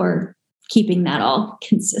helpful for keeping that all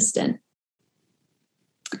consistent.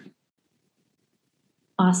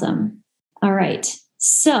 Awesome. All right.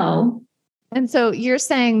 So you're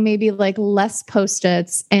saying maybe like less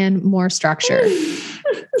Post-its and more structure.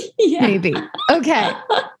 Yeah. Maybe. Okay.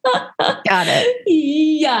 Got it.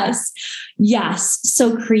 Yes.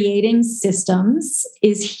 So creating systems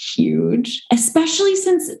is huge, especially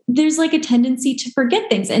since there's like a tendency to forget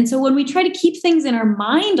things. And so when we try to keep things in our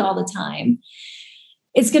mind all the time,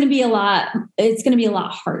 it's going to be a lot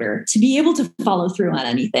harder to be able to follow through on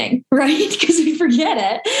anything, right? Because we forget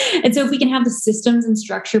it. And so if we can have the systems and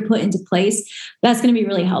structure put into place, that's going to be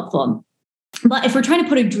really helpful. But if we're trying to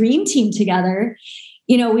put a dream team together,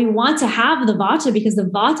 we want to have the vata, because the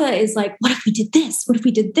vata is like, what if we did this? What if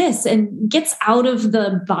we did this? And gets out of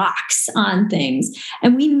the box on things.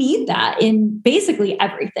 And we need that in basically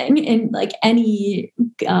everything, in like any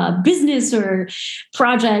business or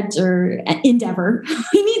project or endeavor.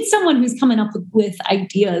 We need someone who's coming up with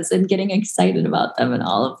ideas and getting excited about them and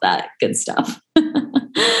all of that good stuff.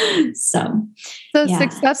 So yeah.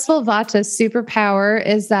 Successful vata superpower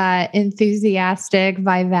is that enthusiastic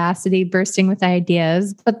vivacity, bursting with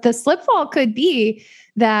ideas. But the slipfall could be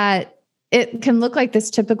that it can look like this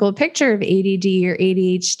typical picture of ADD or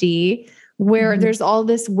ADHD, where there's all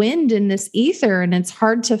this wind in this ether and it's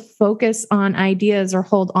hard to focus on ideas or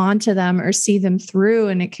hold on to them or see them through.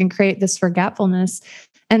 And it can create this forgetfulness.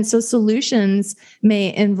 And so solutions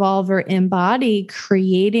may involve or embody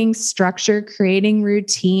creating structure, creating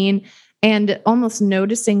routine, and almost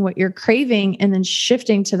noticing what you're craving and then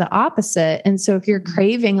shifting to the opposite. And so if you're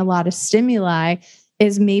craving a lot of stimuli,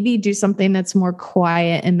 is maybe do something that's more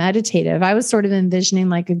quiet and meditative. I was sort of envisioning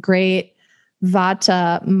like a great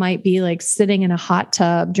vata might be like sitting in a hot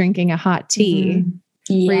tub, drinking a hot tea,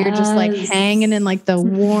 where you're just like hanging in like the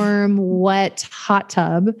warm, wet hot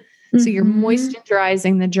tub. So you're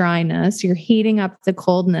moisturizing the dryness, you're heating up the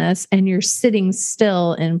coldness, and you're sitting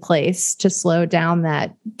still in place to slow down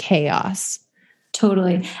that chaos.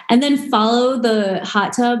 Totally. And then follow the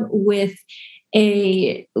hot tub with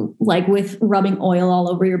with rubbing oil all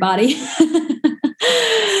over your body.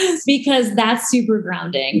 Because that's super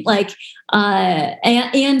grounding.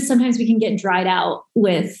 And sometimes we can get dried out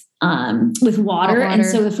with water. And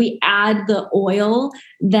so if we add the oil,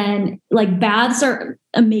 then like baths are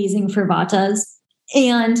amazing for vatas.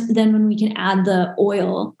 And then when we can add the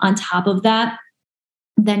oil on top of that,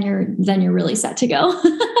 then you're really set to go.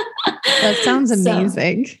 That sounds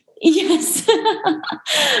amazing. Yes.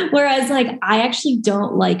 Whereas I actually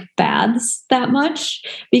don't like baths that much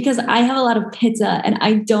because I have a lot of pitta and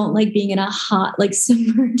I don't like being in a hot,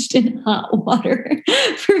 submerged in hot water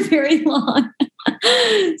for very long.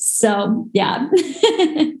 So yeah.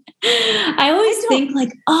 I always think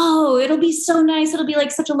it'll be so nice. It'll be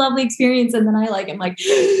such a lovely experience. And then I'm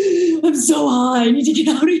so high. I need to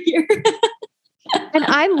get out of here. And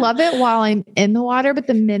I love it while I'm in the water, but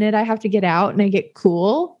the minute I have to get out and I get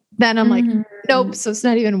cool, then I'm nope. So it's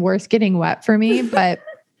not even worth getting wet for me, but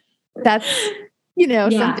that's, something you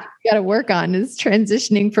got to work on is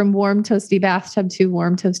transitioning from warm, toasty bathtub to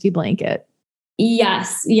warm, toasty blanket.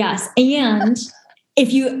 Yes. Yes. And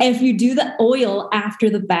if you do the oil after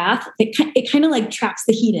the bath, it kind of traps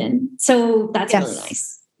the heat in. So that's really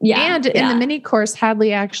nice. Yeah. And in the mini course,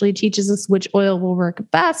 Hadley actually teaches us which oil will work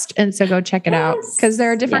best. And so go check it out because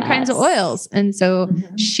there are different kinds of oils. And so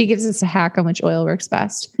she gives us a hack on which oil works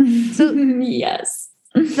best. So yes.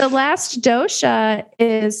 The last dosha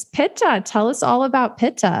is Pitta. Tell us all about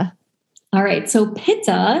Pitta. All right. So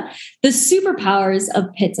Pitta, the superpowers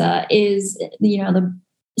of Pitta is,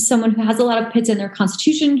 someone who has a lot of Pitta in their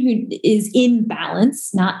constitution, who is in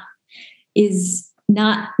balance, not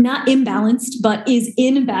imbalanced, but is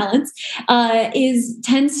in balance,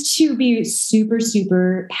 tends to be super,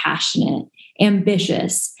 super passionate,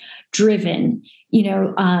 ambitious, driven,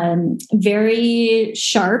 very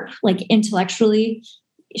sharp, intellectually.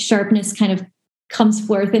 Sharpness kind of comes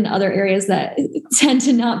forth in other areas that tend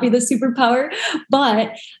to not be the superpower.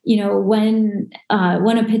 But, when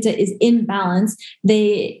a Pitta is in balance,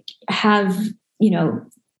 they have,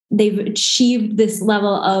 they've achieved this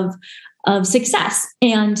level of success,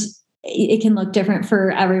 and it can look different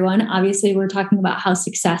for everyone. Obviously, we're talking about how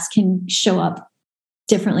success can show up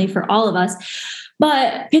differently for all of us,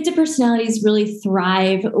 but Pitta personalities really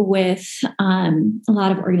thrive with a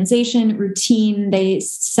lot of organization, routine. They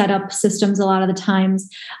set up systems a lot of the times.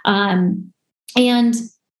 And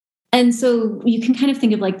so you can kind of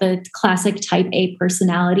think of the classic type A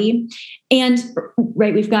personality. And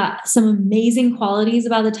we've got some amazing qualities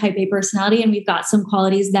about the type A personality, and we've got some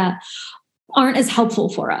qualities that aren't as helpful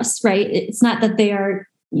for us, right? It's not that they are,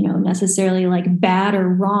 necessarily bad or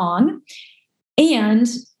wrong. And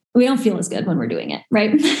we don't feel as good when we're doing it,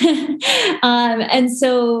 right? And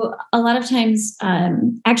so a lot of times,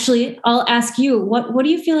 actually, I'll ask you, what do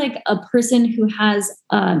you feel like a person who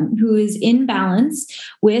is in balance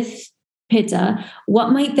with Pitta,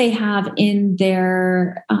 what might they have in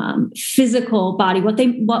their physical body?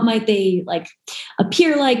 What might they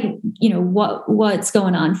appear like? What's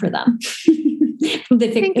going on for them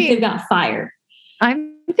if they've got fire?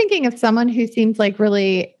 I'm thinking of someone who seems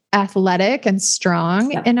really athletic and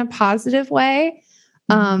strong in a positive way.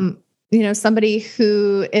 Somebody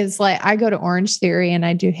who is I go to Orange Theory and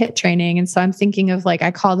I do HIIT training. And so I'm thinking of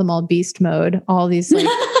I call them all beast mode, all these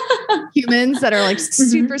humans that are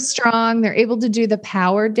super strong. They're able to do the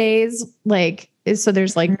power days. So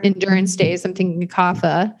there's endurance days. I'm thinking of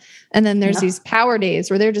Kapha. And then there's these power days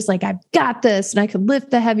where they're just I've got this and I could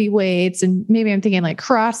lift the heavy weights. And maybe I'm thinking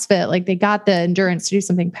CrossFit, they got the endurance to do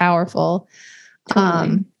something powerful.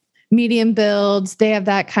 Totally. Medium builds, they have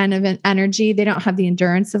that kind of an energy. They don't have the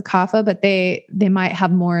endurance of Kapha, but they might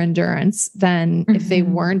have more endurance than if they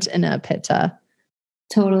weren't in a Pitta.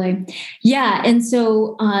 Totally. Yeah. And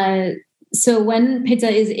so when Pitta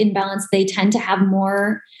is in balance, they tend to have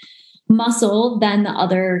more muscle than the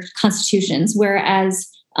other constitutions. Whereas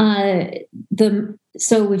if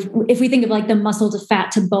we think of the muscle to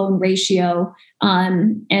fat to bone ratio,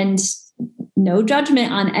 and no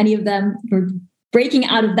judgment on any of them, we're breaking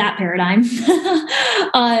out of that paradigm.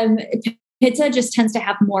 Pitta just tends to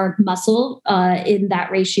have more muscle in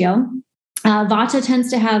that ratio. Vata tends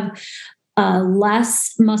to have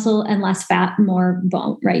less muscle and less fat, more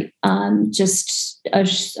bone, right? Just a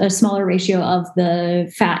smaller ratio of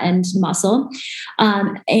the fat and muscle.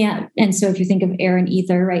 And so if you think of air and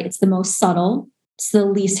ether, right, it's the most subtle, it's the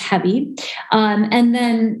least heavy. And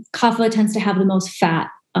then Kapha tends to have the most fat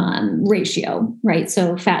ratio, right?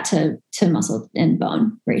 So fat to muscle and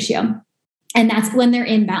bone ratio. And that's when they're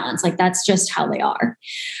in balance. Like that's just how they are.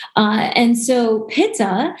 And so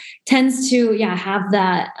Pitta tends to, have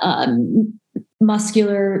that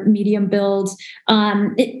muscular medium build.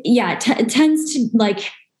 It tends to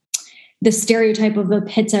like the stereotype of a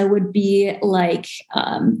Pitta would be like,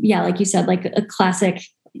 like you said, like a classic,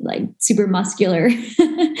 like super muscular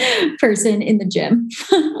person in the gym,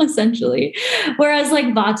 essentially. Whereas like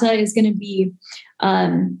Vata is going to be,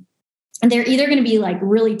 they're either going to be like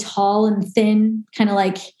really tall and thin, kind of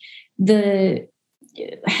like and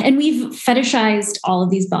we've fetishized all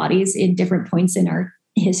of these bodies in different points in our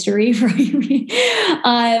history,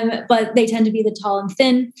 right? But they tend to be the tall and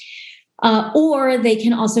thin, or they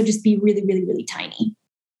can also just be really, really, really tiny,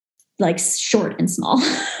 like short and small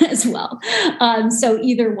as well. So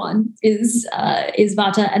either one is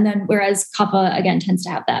Vata. And then whereas Kapha again tends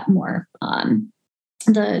to have that more,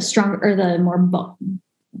 the stronger or the more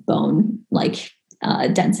bone like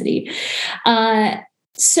density.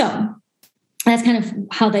 So that's kind of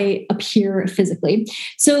how they appear physically.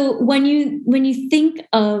 So when you think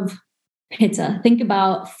of Pitta, think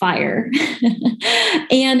about fire.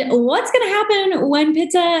 And what's going to happen when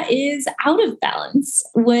Pitta is out of balance?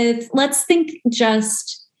 Let's think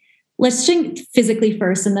physically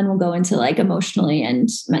first, and then we'll go into like emotionally and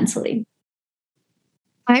mentally.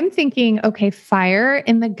 I'm thinking, okay, fire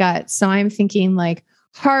in the gut. So I'm thinking like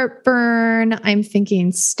heartburn. I'm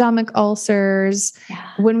thinking stomach ulcers. Yeah.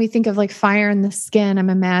 When we think of like fire in the skin, I'm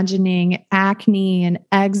imagining acne and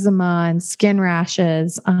eczema and skin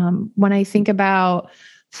rashes. When I think about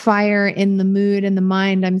fire in the mood and the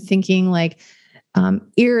mind, I'm thinking like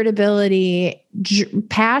irritability,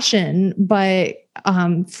 passion, but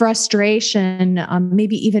frustration,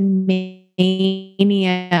 maybe even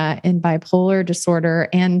mania and bipolar disorder.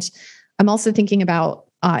 And I'm also thinking about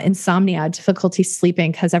insomnia, difficulty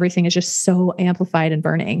sleeping, because everything is just so amplified and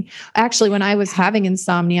burning. Actually, when I was having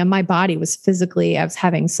insomnia, my body was I was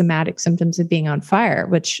having somatic symptoms of being on fire,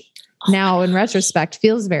 which now in retrospect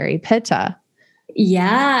feels very Pitta.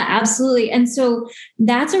 Yeah, absolutely. And so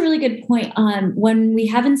that's a really good point. When we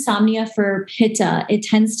have insomnia for Pitta, it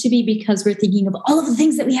tends to be because we're thinking of all of the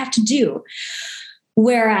things that we have to do.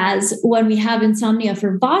 Whereas when we have insomnia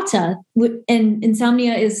for Vata, and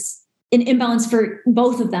insomnia is an imbalance for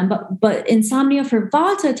both of them, but insomnia for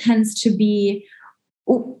Vata tends to be,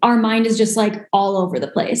 our mind is just like all over the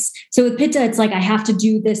place. So with Pitta, it's like, I have to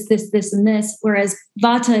do this, and this. Whereas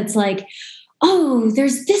Vata, it's like, oh,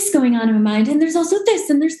 there's this going on in my mind. And there's also this,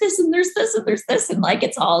 and there's this, and there's this, and there's this. And like,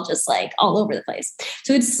 it's all just like all over the place.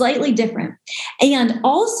 So it's slightly different. And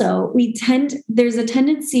also there's a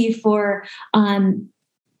tendency for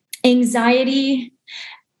anxiety,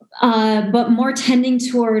 but more tending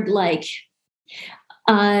toward like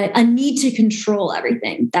a need to control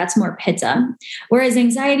everything. That's more Pitta. Whereas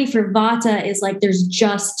anxiety for Vata is like, there's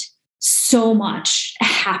just so much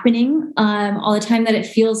happening all the time that it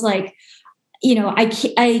feels like,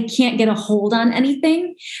 I can't get a hold on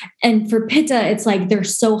anything. And for Pitta, it's like, they're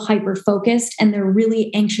so hyper-focused and they're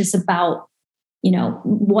really anxious about,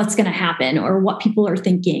 what's going to happen or what people are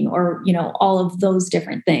thinking or, all of those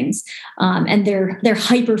different things. And they're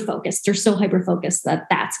hyper-focused. They're so hyper-focused that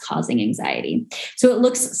that's causing anxiety. So it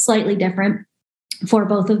looks slightly different for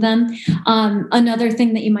both of them. Another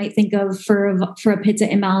thing that you might think of for a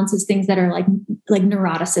Pitta imbalance is things that are like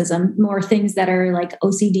neuroticism, more things that are like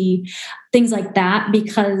OCD, things like that,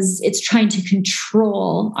 because it's trying to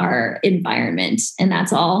control our environment, and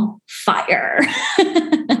that's all fire.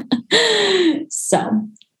 So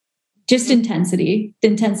just intensity. The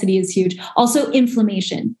intensity is huge. Also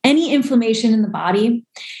inflammation. Any inflammation in the body,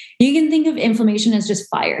 you can think of inflammation as just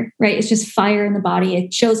fire, right? It's just fire in the body.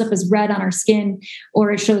 It shows up as red on our skin,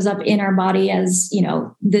 or it shows up in our body as,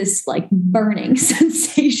 this like burning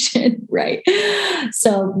sensation, right?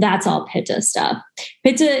 So that's all Pitta stuff.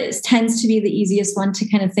 Pitta tends to be the easiest one to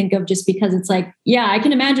kind of think of, just because it's like, yeah, I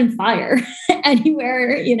can imagine fire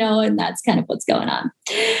anywhere, and that's kind of what's going on.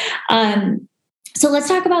 So let's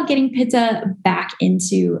talk about getting Pitta back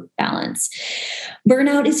into balance.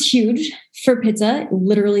 Burnout is huge for Pitta.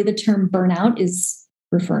 Literally, the term burnout is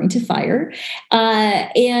referring to fire.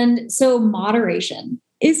 And so moderation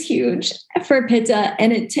is huge for Pitta.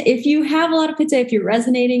 And if you have a lot of Pitta, if you're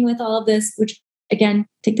resonating with all of this, which again,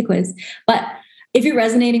 take the quiz, but if you're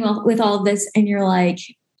resonating with all of this and you're like,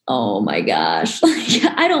 oh my gosh, like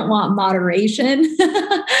I don't want moderation.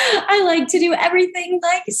 I like to do everything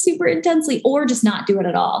like super intensely or just not do it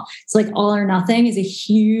at all. It's like all or nothing is a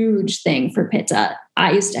huge thing for Pitta.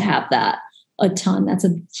 I used to have that a ton. That's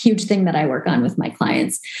a huge thing that I work on with my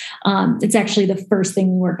clients. It's actually the first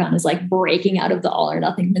thing we work on is like breaking out of the all or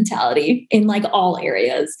nothing mentality in like all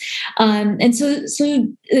areas. And so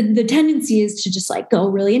the tendency is to just like go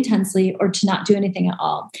really intensely or to not do anything at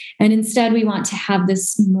all. And instead we want to have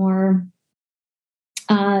this more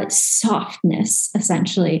softness,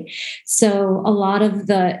 essentially. So a lot of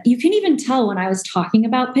you can even tell when I was talking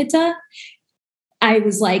about Pitta, I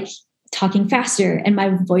was like, talking faster and my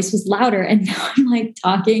voice was louder. And now I'm like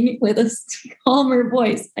talking with a calmer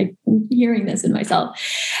voice. I'm hearing this in myself.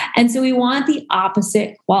 And so we want the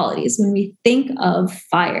opposite qualities. When we think of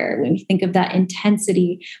fire, when we think of that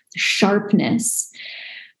intensity, sharpness,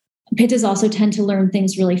 Pittas also tend to learn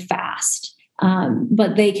things really fast.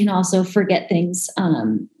 But they can also forget things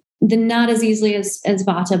not as easily as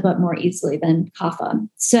Vata, but more easily than Kapha.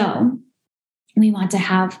 So we want to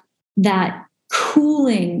have that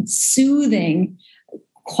cooling, soothing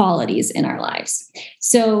qualities in our lives.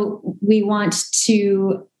 So we want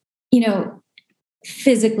to,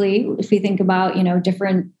 physically, if we think about,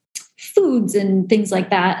 different foods and things like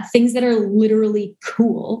that, things that are literally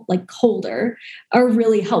cool, like colder, are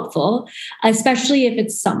really helpful, especially if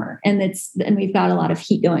it's summer and we've got a lot of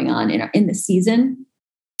heat going on in the season.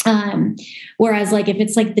 Whereas like if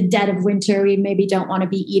it's like the dead of winter, we maybe don't want to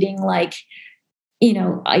be eating like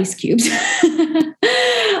ice cubes.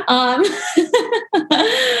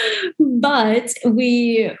 But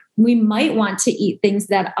we might want to eat things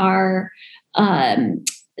that are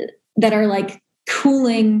like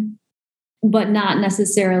cooling, but not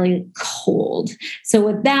necessarily cold. So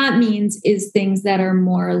what that means is things that are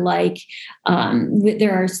more like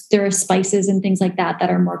there are spices and things like that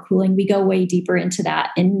are more cooling. We go way deeper into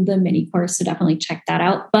that in the mini course, so definitely check that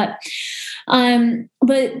out. But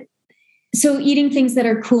so eating things that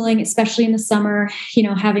are cooling, especially in the summer,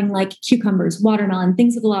 having like cucumbers, watermelon,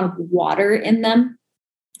 things with a lot of water in them,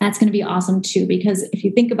 that's going to be awesome too. Because if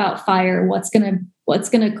you think about fire, what's going to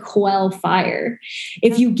quell fire?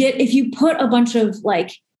 If you put a bunch of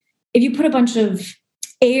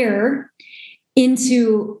air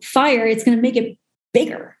into fire, it's going to make it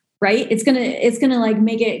bigger, right? It's gonna like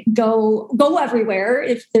make it go everywhere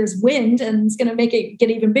if there's wind, and it's gonna make it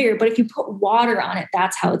get even bigger. But if you put water on it,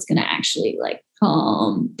 that's how it's gonna actually like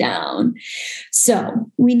calm down.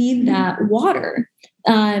 So we need that water.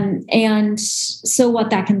 And so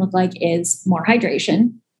what that can look like is more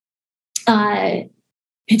hydration.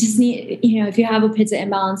 It just if you have a Pitta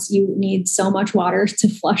imbalance, you need so much water to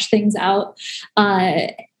flush things out.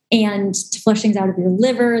 And to flush things out of your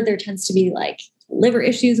liver, there tends to be like liver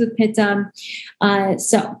issues with Pitta.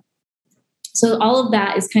 So all of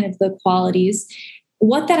that is kind of the qualities.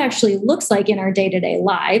 What that actually looks like in our day-to-day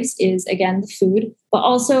lives is, again, the food, but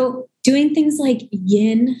also doing things like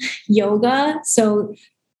yin yoga.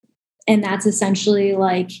 And that's essentially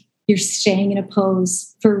like you're staying in a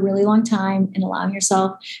pose for a really long time and allowing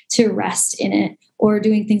yourself to rest in it, or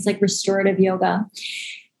doing things like restorative yoga.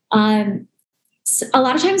 So a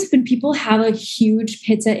lot of times when people have a huge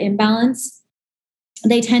Pitta imbalance,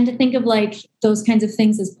 they tend to think of like those kinds of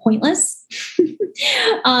things as pointless.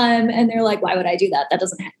 And they're like, why would I do that?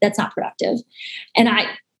 That's not productive. And I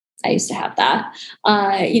used to have that.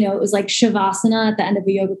 It was like Shavasana at the end of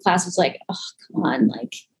a yoga class was like, oh, come on,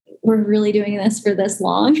 like we're really doing this for this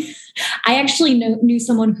long. I actually knew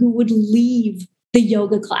someone who would leave the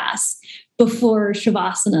yoga class before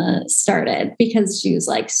Shavasana started because she was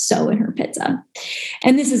like so in her Pitta.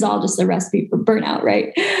 And this is all just a recipe for burnout,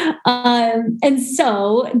 right? And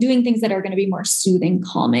so doing things that are going to be more soothing,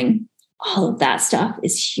 calming, all of that stuff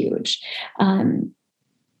is huge. And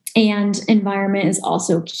environment is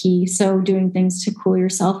also key. So doing things to cool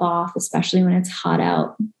yourself off, especially when it's hot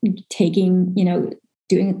out,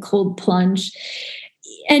 doing a cold plunge.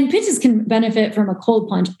 And Pittas can benefit from a cold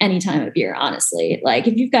plunge any time of year, honestly. Like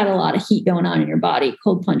if you've got a lot of heat going on in your body,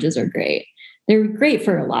 cold plunges are great. They're great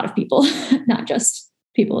for a lot of people, not just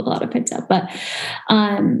people with a lot of Pitta. But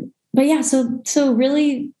yeah, so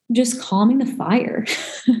really just calming the fire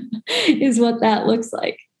is what that looks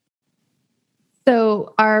like.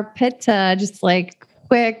 So our Pitta just like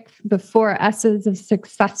quick, the 4 S's of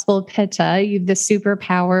successful Pitta. You have the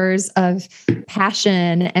superpowers of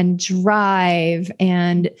passion and drive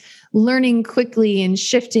and learning quickly and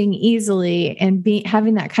shifting easily and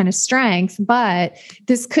having that kind of strength. But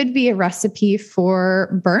this could be a recipe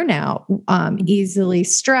for burnout, easily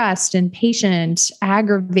stressed, impatient,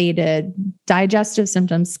 aggravated, digestive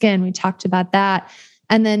symptoms, skin. We talked about that.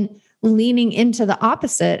 And then leaning into the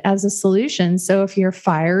opposite as a solution. So if you're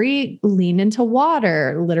fiery, lean into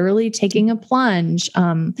water, literally taking a plunge.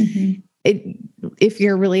 If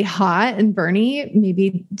you're really hot and burny,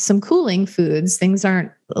 maybe some cooling foods, things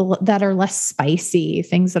that are less spicy,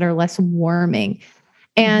 things that are less warming.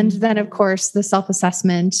 And then, of course, the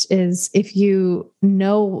self-assessment is if you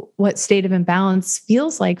know what state of imbalance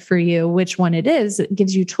feels like for you, which one it is, it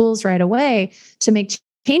gives you tools right away to make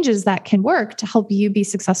changes that can work to help you be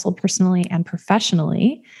successful personally and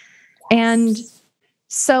professionally. Yes. And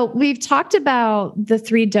so we've talked about the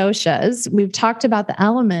 3 doshas, we've talked about the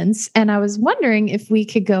elements, and I was wondering if we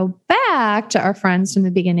could go back to our friends from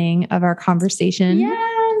the beginning of our conversation.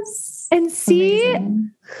 Yes. And see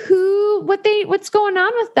what's going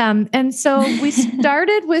on with them. And so we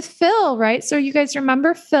started with Phil, right? So you guys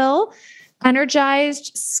remember Phil?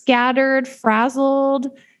 Energized, scattered,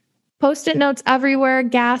 frazzled, Post-it notes everywhere,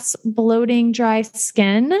 gas, bloating, dry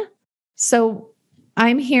skin. So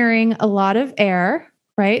I'm hearing a lot of air,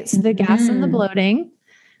 right? So the gas and the bloating.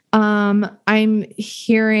 I'm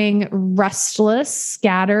hearing restless,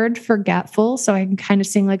 scattered, forgetful. So I'm kind of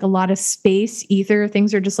seeing like a lot of space, ether,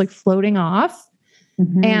 things are just like floating off.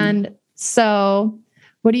 And so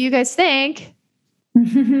what do you guys think?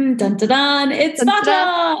 Dun, dun, dun. It's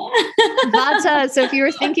Vata. Vata. So if you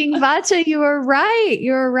were thinking Vata, you were right.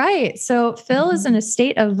 You were right. So Phil is in a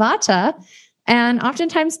state of Vata, and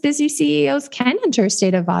oftentimes busy CEOs can enter a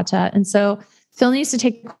state of Vata. And so Phil needs to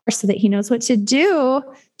take a course so that he knows what to do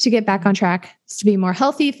to get back on track, to be more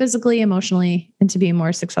healthy physically, emotionally, and to be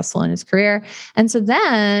more successful in his career. And so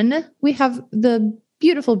then we have the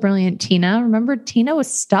beautiful, brilliant Tina. Remember, Tina was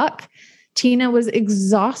stuck. Tina was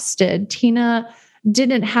exhausted. Tina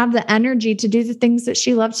didn't have the energy to do the things that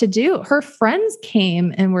she loved to do. Her friends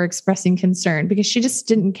came and were expressing concern because she just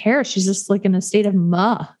didn't care. She's just like in a state of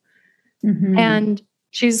muh. And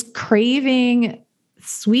she's craving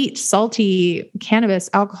sweet, salty cannabis,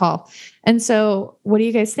 alcohol. And so what are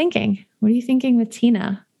you guys thinking? What are you thinking with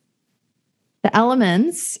Tina? The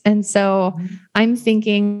elements. And so I'm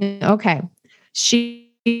thinking, okay,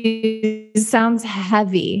 she sounds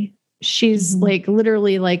heavy. She's like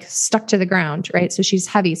literally like stuck to the ground, right? So she's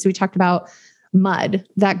heavy. So we talked about mud,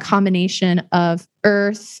 that combination of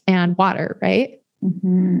earth and water, right?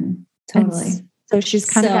 Totally. So she's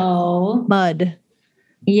kind of mud.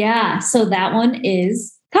 Yeah. So that one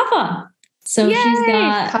is kapha. So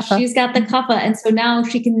she's got the kapha. And so now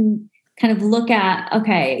she can kind of look at,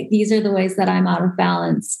 okay, these are the ways that I'm out of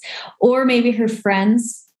balance. Or maybe her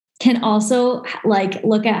friends can also like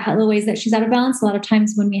look at how the ways that she's out of balance. A lot of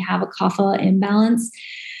times when we have a kapha imbalance,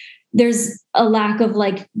 there's a lack of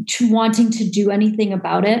like wanting to do anything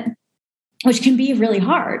about it, which can be really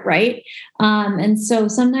hard, right? And so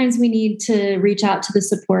sometimes we need to reach out to the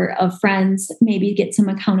support of friends, maybe get some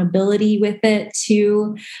accountability with it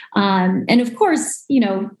too. And of course,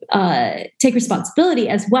 take responsibility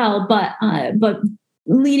as well, but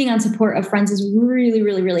leaning on support of friends is really,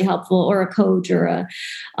 really, really helpful, or a coach or a,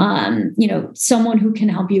 someone who can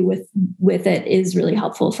help you with it is really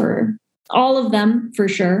helpful for all of them for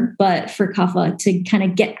sure. But for kapha to kind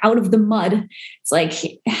of get out of the mud, it's like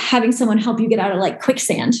having someone help you get out of like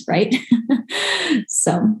quicksand, right?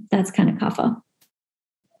 So that's kind of kapha.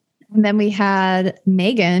 And then we had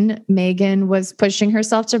Megan. Megan was pushing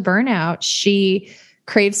herself to burnout. She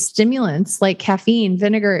craves stimulants like caffeine,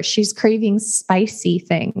 vinegar. She's craving spicy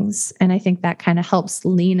things. And I think that kind of helps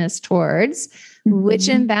lean us towards which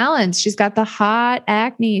imbalance. She's got the hot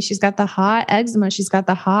acne. She's got the hot eczema. She's got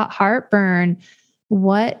the hot heartburn.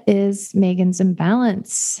 What is Megan's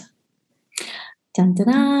imbalance? Dun, dun,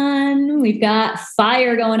 dun. We've got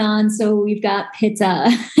fire going on. So we've got pitta.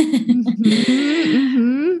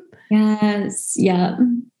 Yes. Yeah.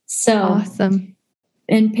 So awesome.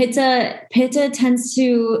 And pitta tends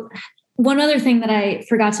to, one other thing that I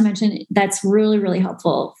forgot to mention that's really, really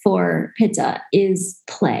helpful for pitta is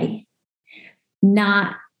play.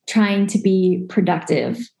 Not trying to be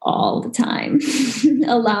productive all the time,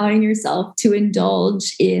 allowing yourself to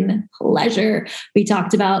indulge in pleasure. We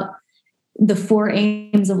talked about the 4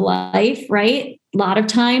 aims of life, right? A lot of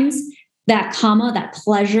times that comma, that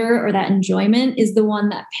pleasure or that enjoyment is the one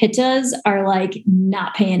that pittas are like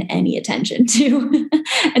not paying any attention to.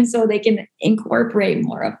 And so they can incorporate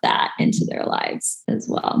more of that into their lives as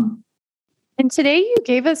well. And today you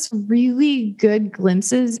gave us really good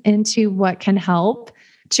glimpses into what can help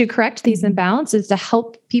to correct these imbalances, to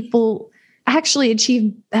help people actually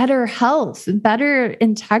achieve better health, better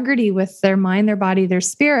integrity with their mind, their body, their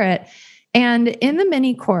spirit. And in the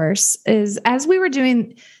mini course is, as we were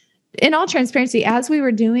doing, in all transparency, as we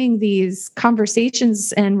were doing these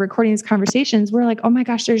conversations and recording these conversations, we're like, oh my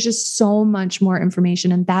gosh, there's just so much more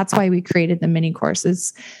information. And that's why we created the mini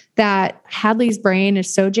courses. That Hadley's brain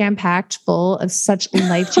is so jam-packed full of such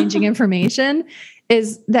life-changing information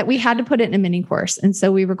is that we had to put it in a mini course. And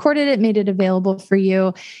so we recorded it, made it available for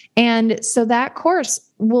you. And so that course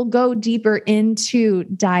will go deeper into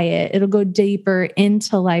diet. It'll go deeper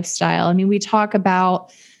into lifestyle. I mean, we talk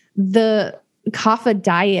about the Kapha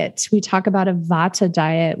diet. We talk about a Vata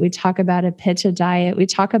diet. We talk about a Pitta diet. We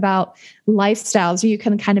talk about lifestyles. You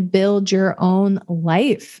can kind of build your own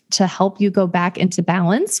life to help you go back into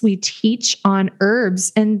balance. We teach on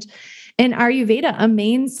herbs, and in Ayurveda, a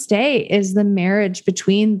mainstay is the marriage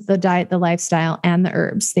between the diet, the lifestyle, and the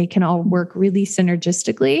herbs. They can all work really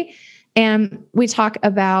synergistically. And we talk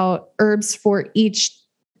about herbs for each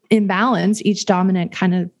imbalance, each dominant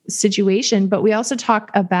kind of situation. But we also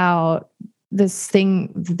talk about this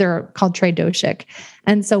thing, they're called tridoshic.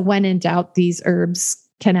 And so when in doubt, these herbs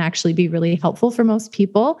can actually be really helpful for most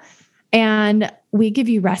people. And we give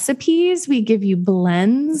you recipes, we give you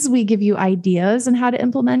blends, we give you ideas on how to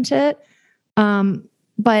implement it.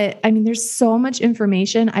 But I mean, there's so much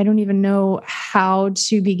information. I don't even know how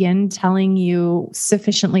to begin telling you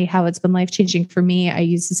sufficiently how it's been life-changing for me. I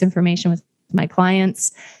use this information with my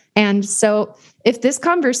clients. And so if these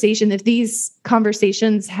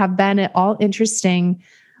conversations have been at all interesting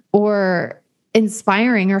or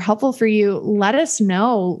inspiring or helpful for you, let us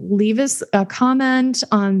know. Leave us a comment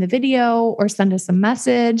on the video or send us a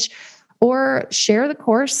message or share the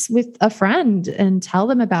course with a friend and tell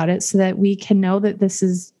them about it so that we can know that this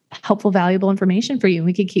is helpful, valuable information for you.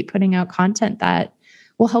 We can keep putting out content that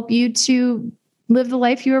will help you to live the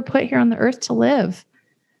life you were put here on the earth to live.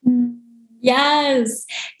 Yes.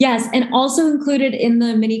 Yes. And also included in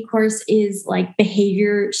the mini course is like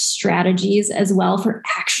behavior strategies as well for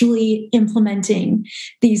actually implementing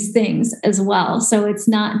these things as well. So it's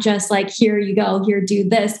not just like, here you go, here, do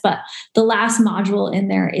this, but the last module in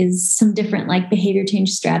there is some different like behavior change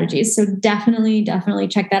strategies. So definitely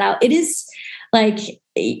check that out. It is like,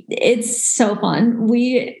 it's so fun.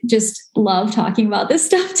 We just love talking about this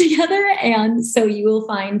stuff together. And so you will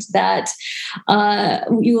find that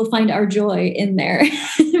you will find our joy in there.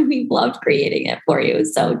 We've loved creating it for you.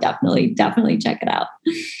 So definitely check it out.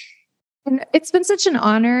 And it's been such an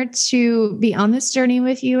honor to be on this journey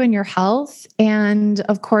with you and your health. And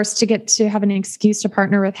of course, to get to have an excuse to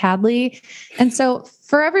partner with Hadley. And so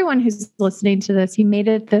for everyone who's listening to this, you made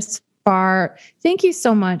it this far. Thank you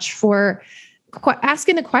so much for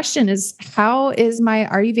asking the question is, how is my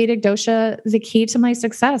Ayurvedic dosha the key to my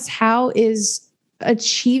success? How is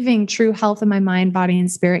achieving true health in my mind, body, and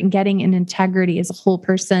spirit and getting an integrity as a whole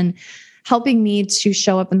person helping me to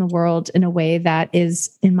show up in the world in a way that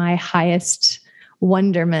is in my highest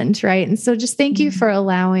wonderment, right? And so just thank you for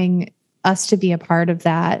allowing us to be a part of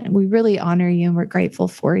that. We really honor you and we're grateful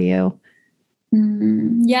for you.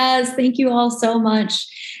 Yes, thank you all so much.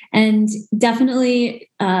 And definitely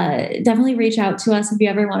reach out to us if you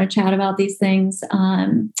ever want to chat about these things.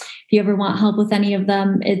 If you ever want help with any of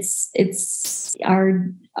them, it's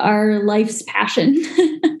our life's passion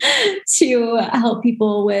to help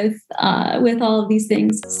people with all of these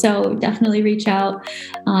things. So definitely reach out.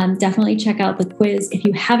 Definitely check out the quiz if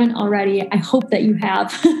you haven't already. I hope that you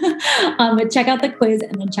have. But check out the quiz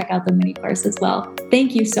and then check out the mini course as well.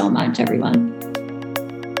 Thank you so much, everyone.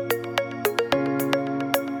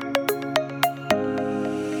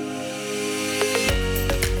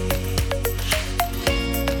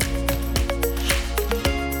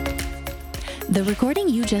 The recording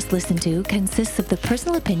you just listened to consists of the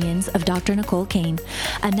personal opinions of Dr. Nicole Kane,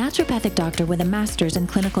 a naturopathic doctor with a master's in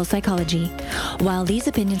clinical psychology. While these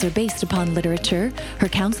opinions are based upon literature, her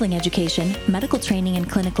counseling education, medical training, and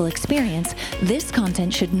clinical experience, this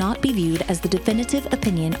content should not be viewed as the definitive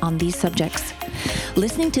opinion on these subjects.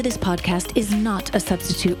 Listening to this podcast is not a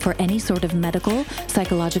substitute for any sort of medical,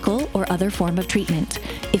 psychological, or other form of treatment.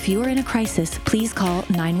 If you are in a crisis, please call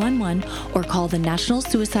 911 or call the National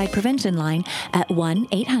Suicide Prevention Line at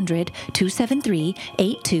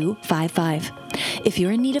 1-800-273-8255. If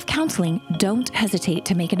you're in need of counseling, don't hesitate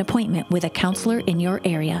to make an appointment with a counselor in your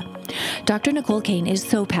area. Dr. Nicole Kane is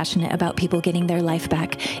so passionate about people getting their life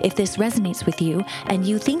back. If this resonates with you and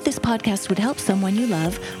you think this podcast would help someone you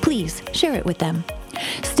love, please share it with them.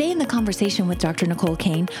 Stay in the conversation with Dr. Nicole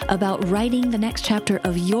Kane about writing the next chapter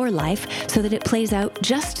of your life so that it plays out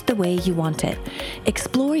just the way you want it.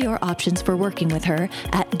 Explore your options for working with her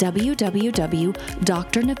at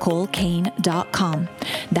www.drnicolekane.com.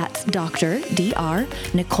 That's Dr. Dr.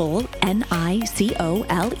 Nicole Nicole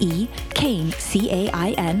Kane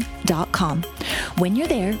CAIN.com. When you're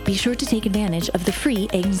there, be sure to take advantage of the free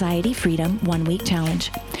Anxiety Freedom 1-week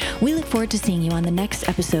challenge. We look forward to seeing you on the next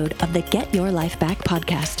episode of the Get Your Life Back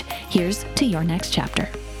podcast. Here's to your next chapter.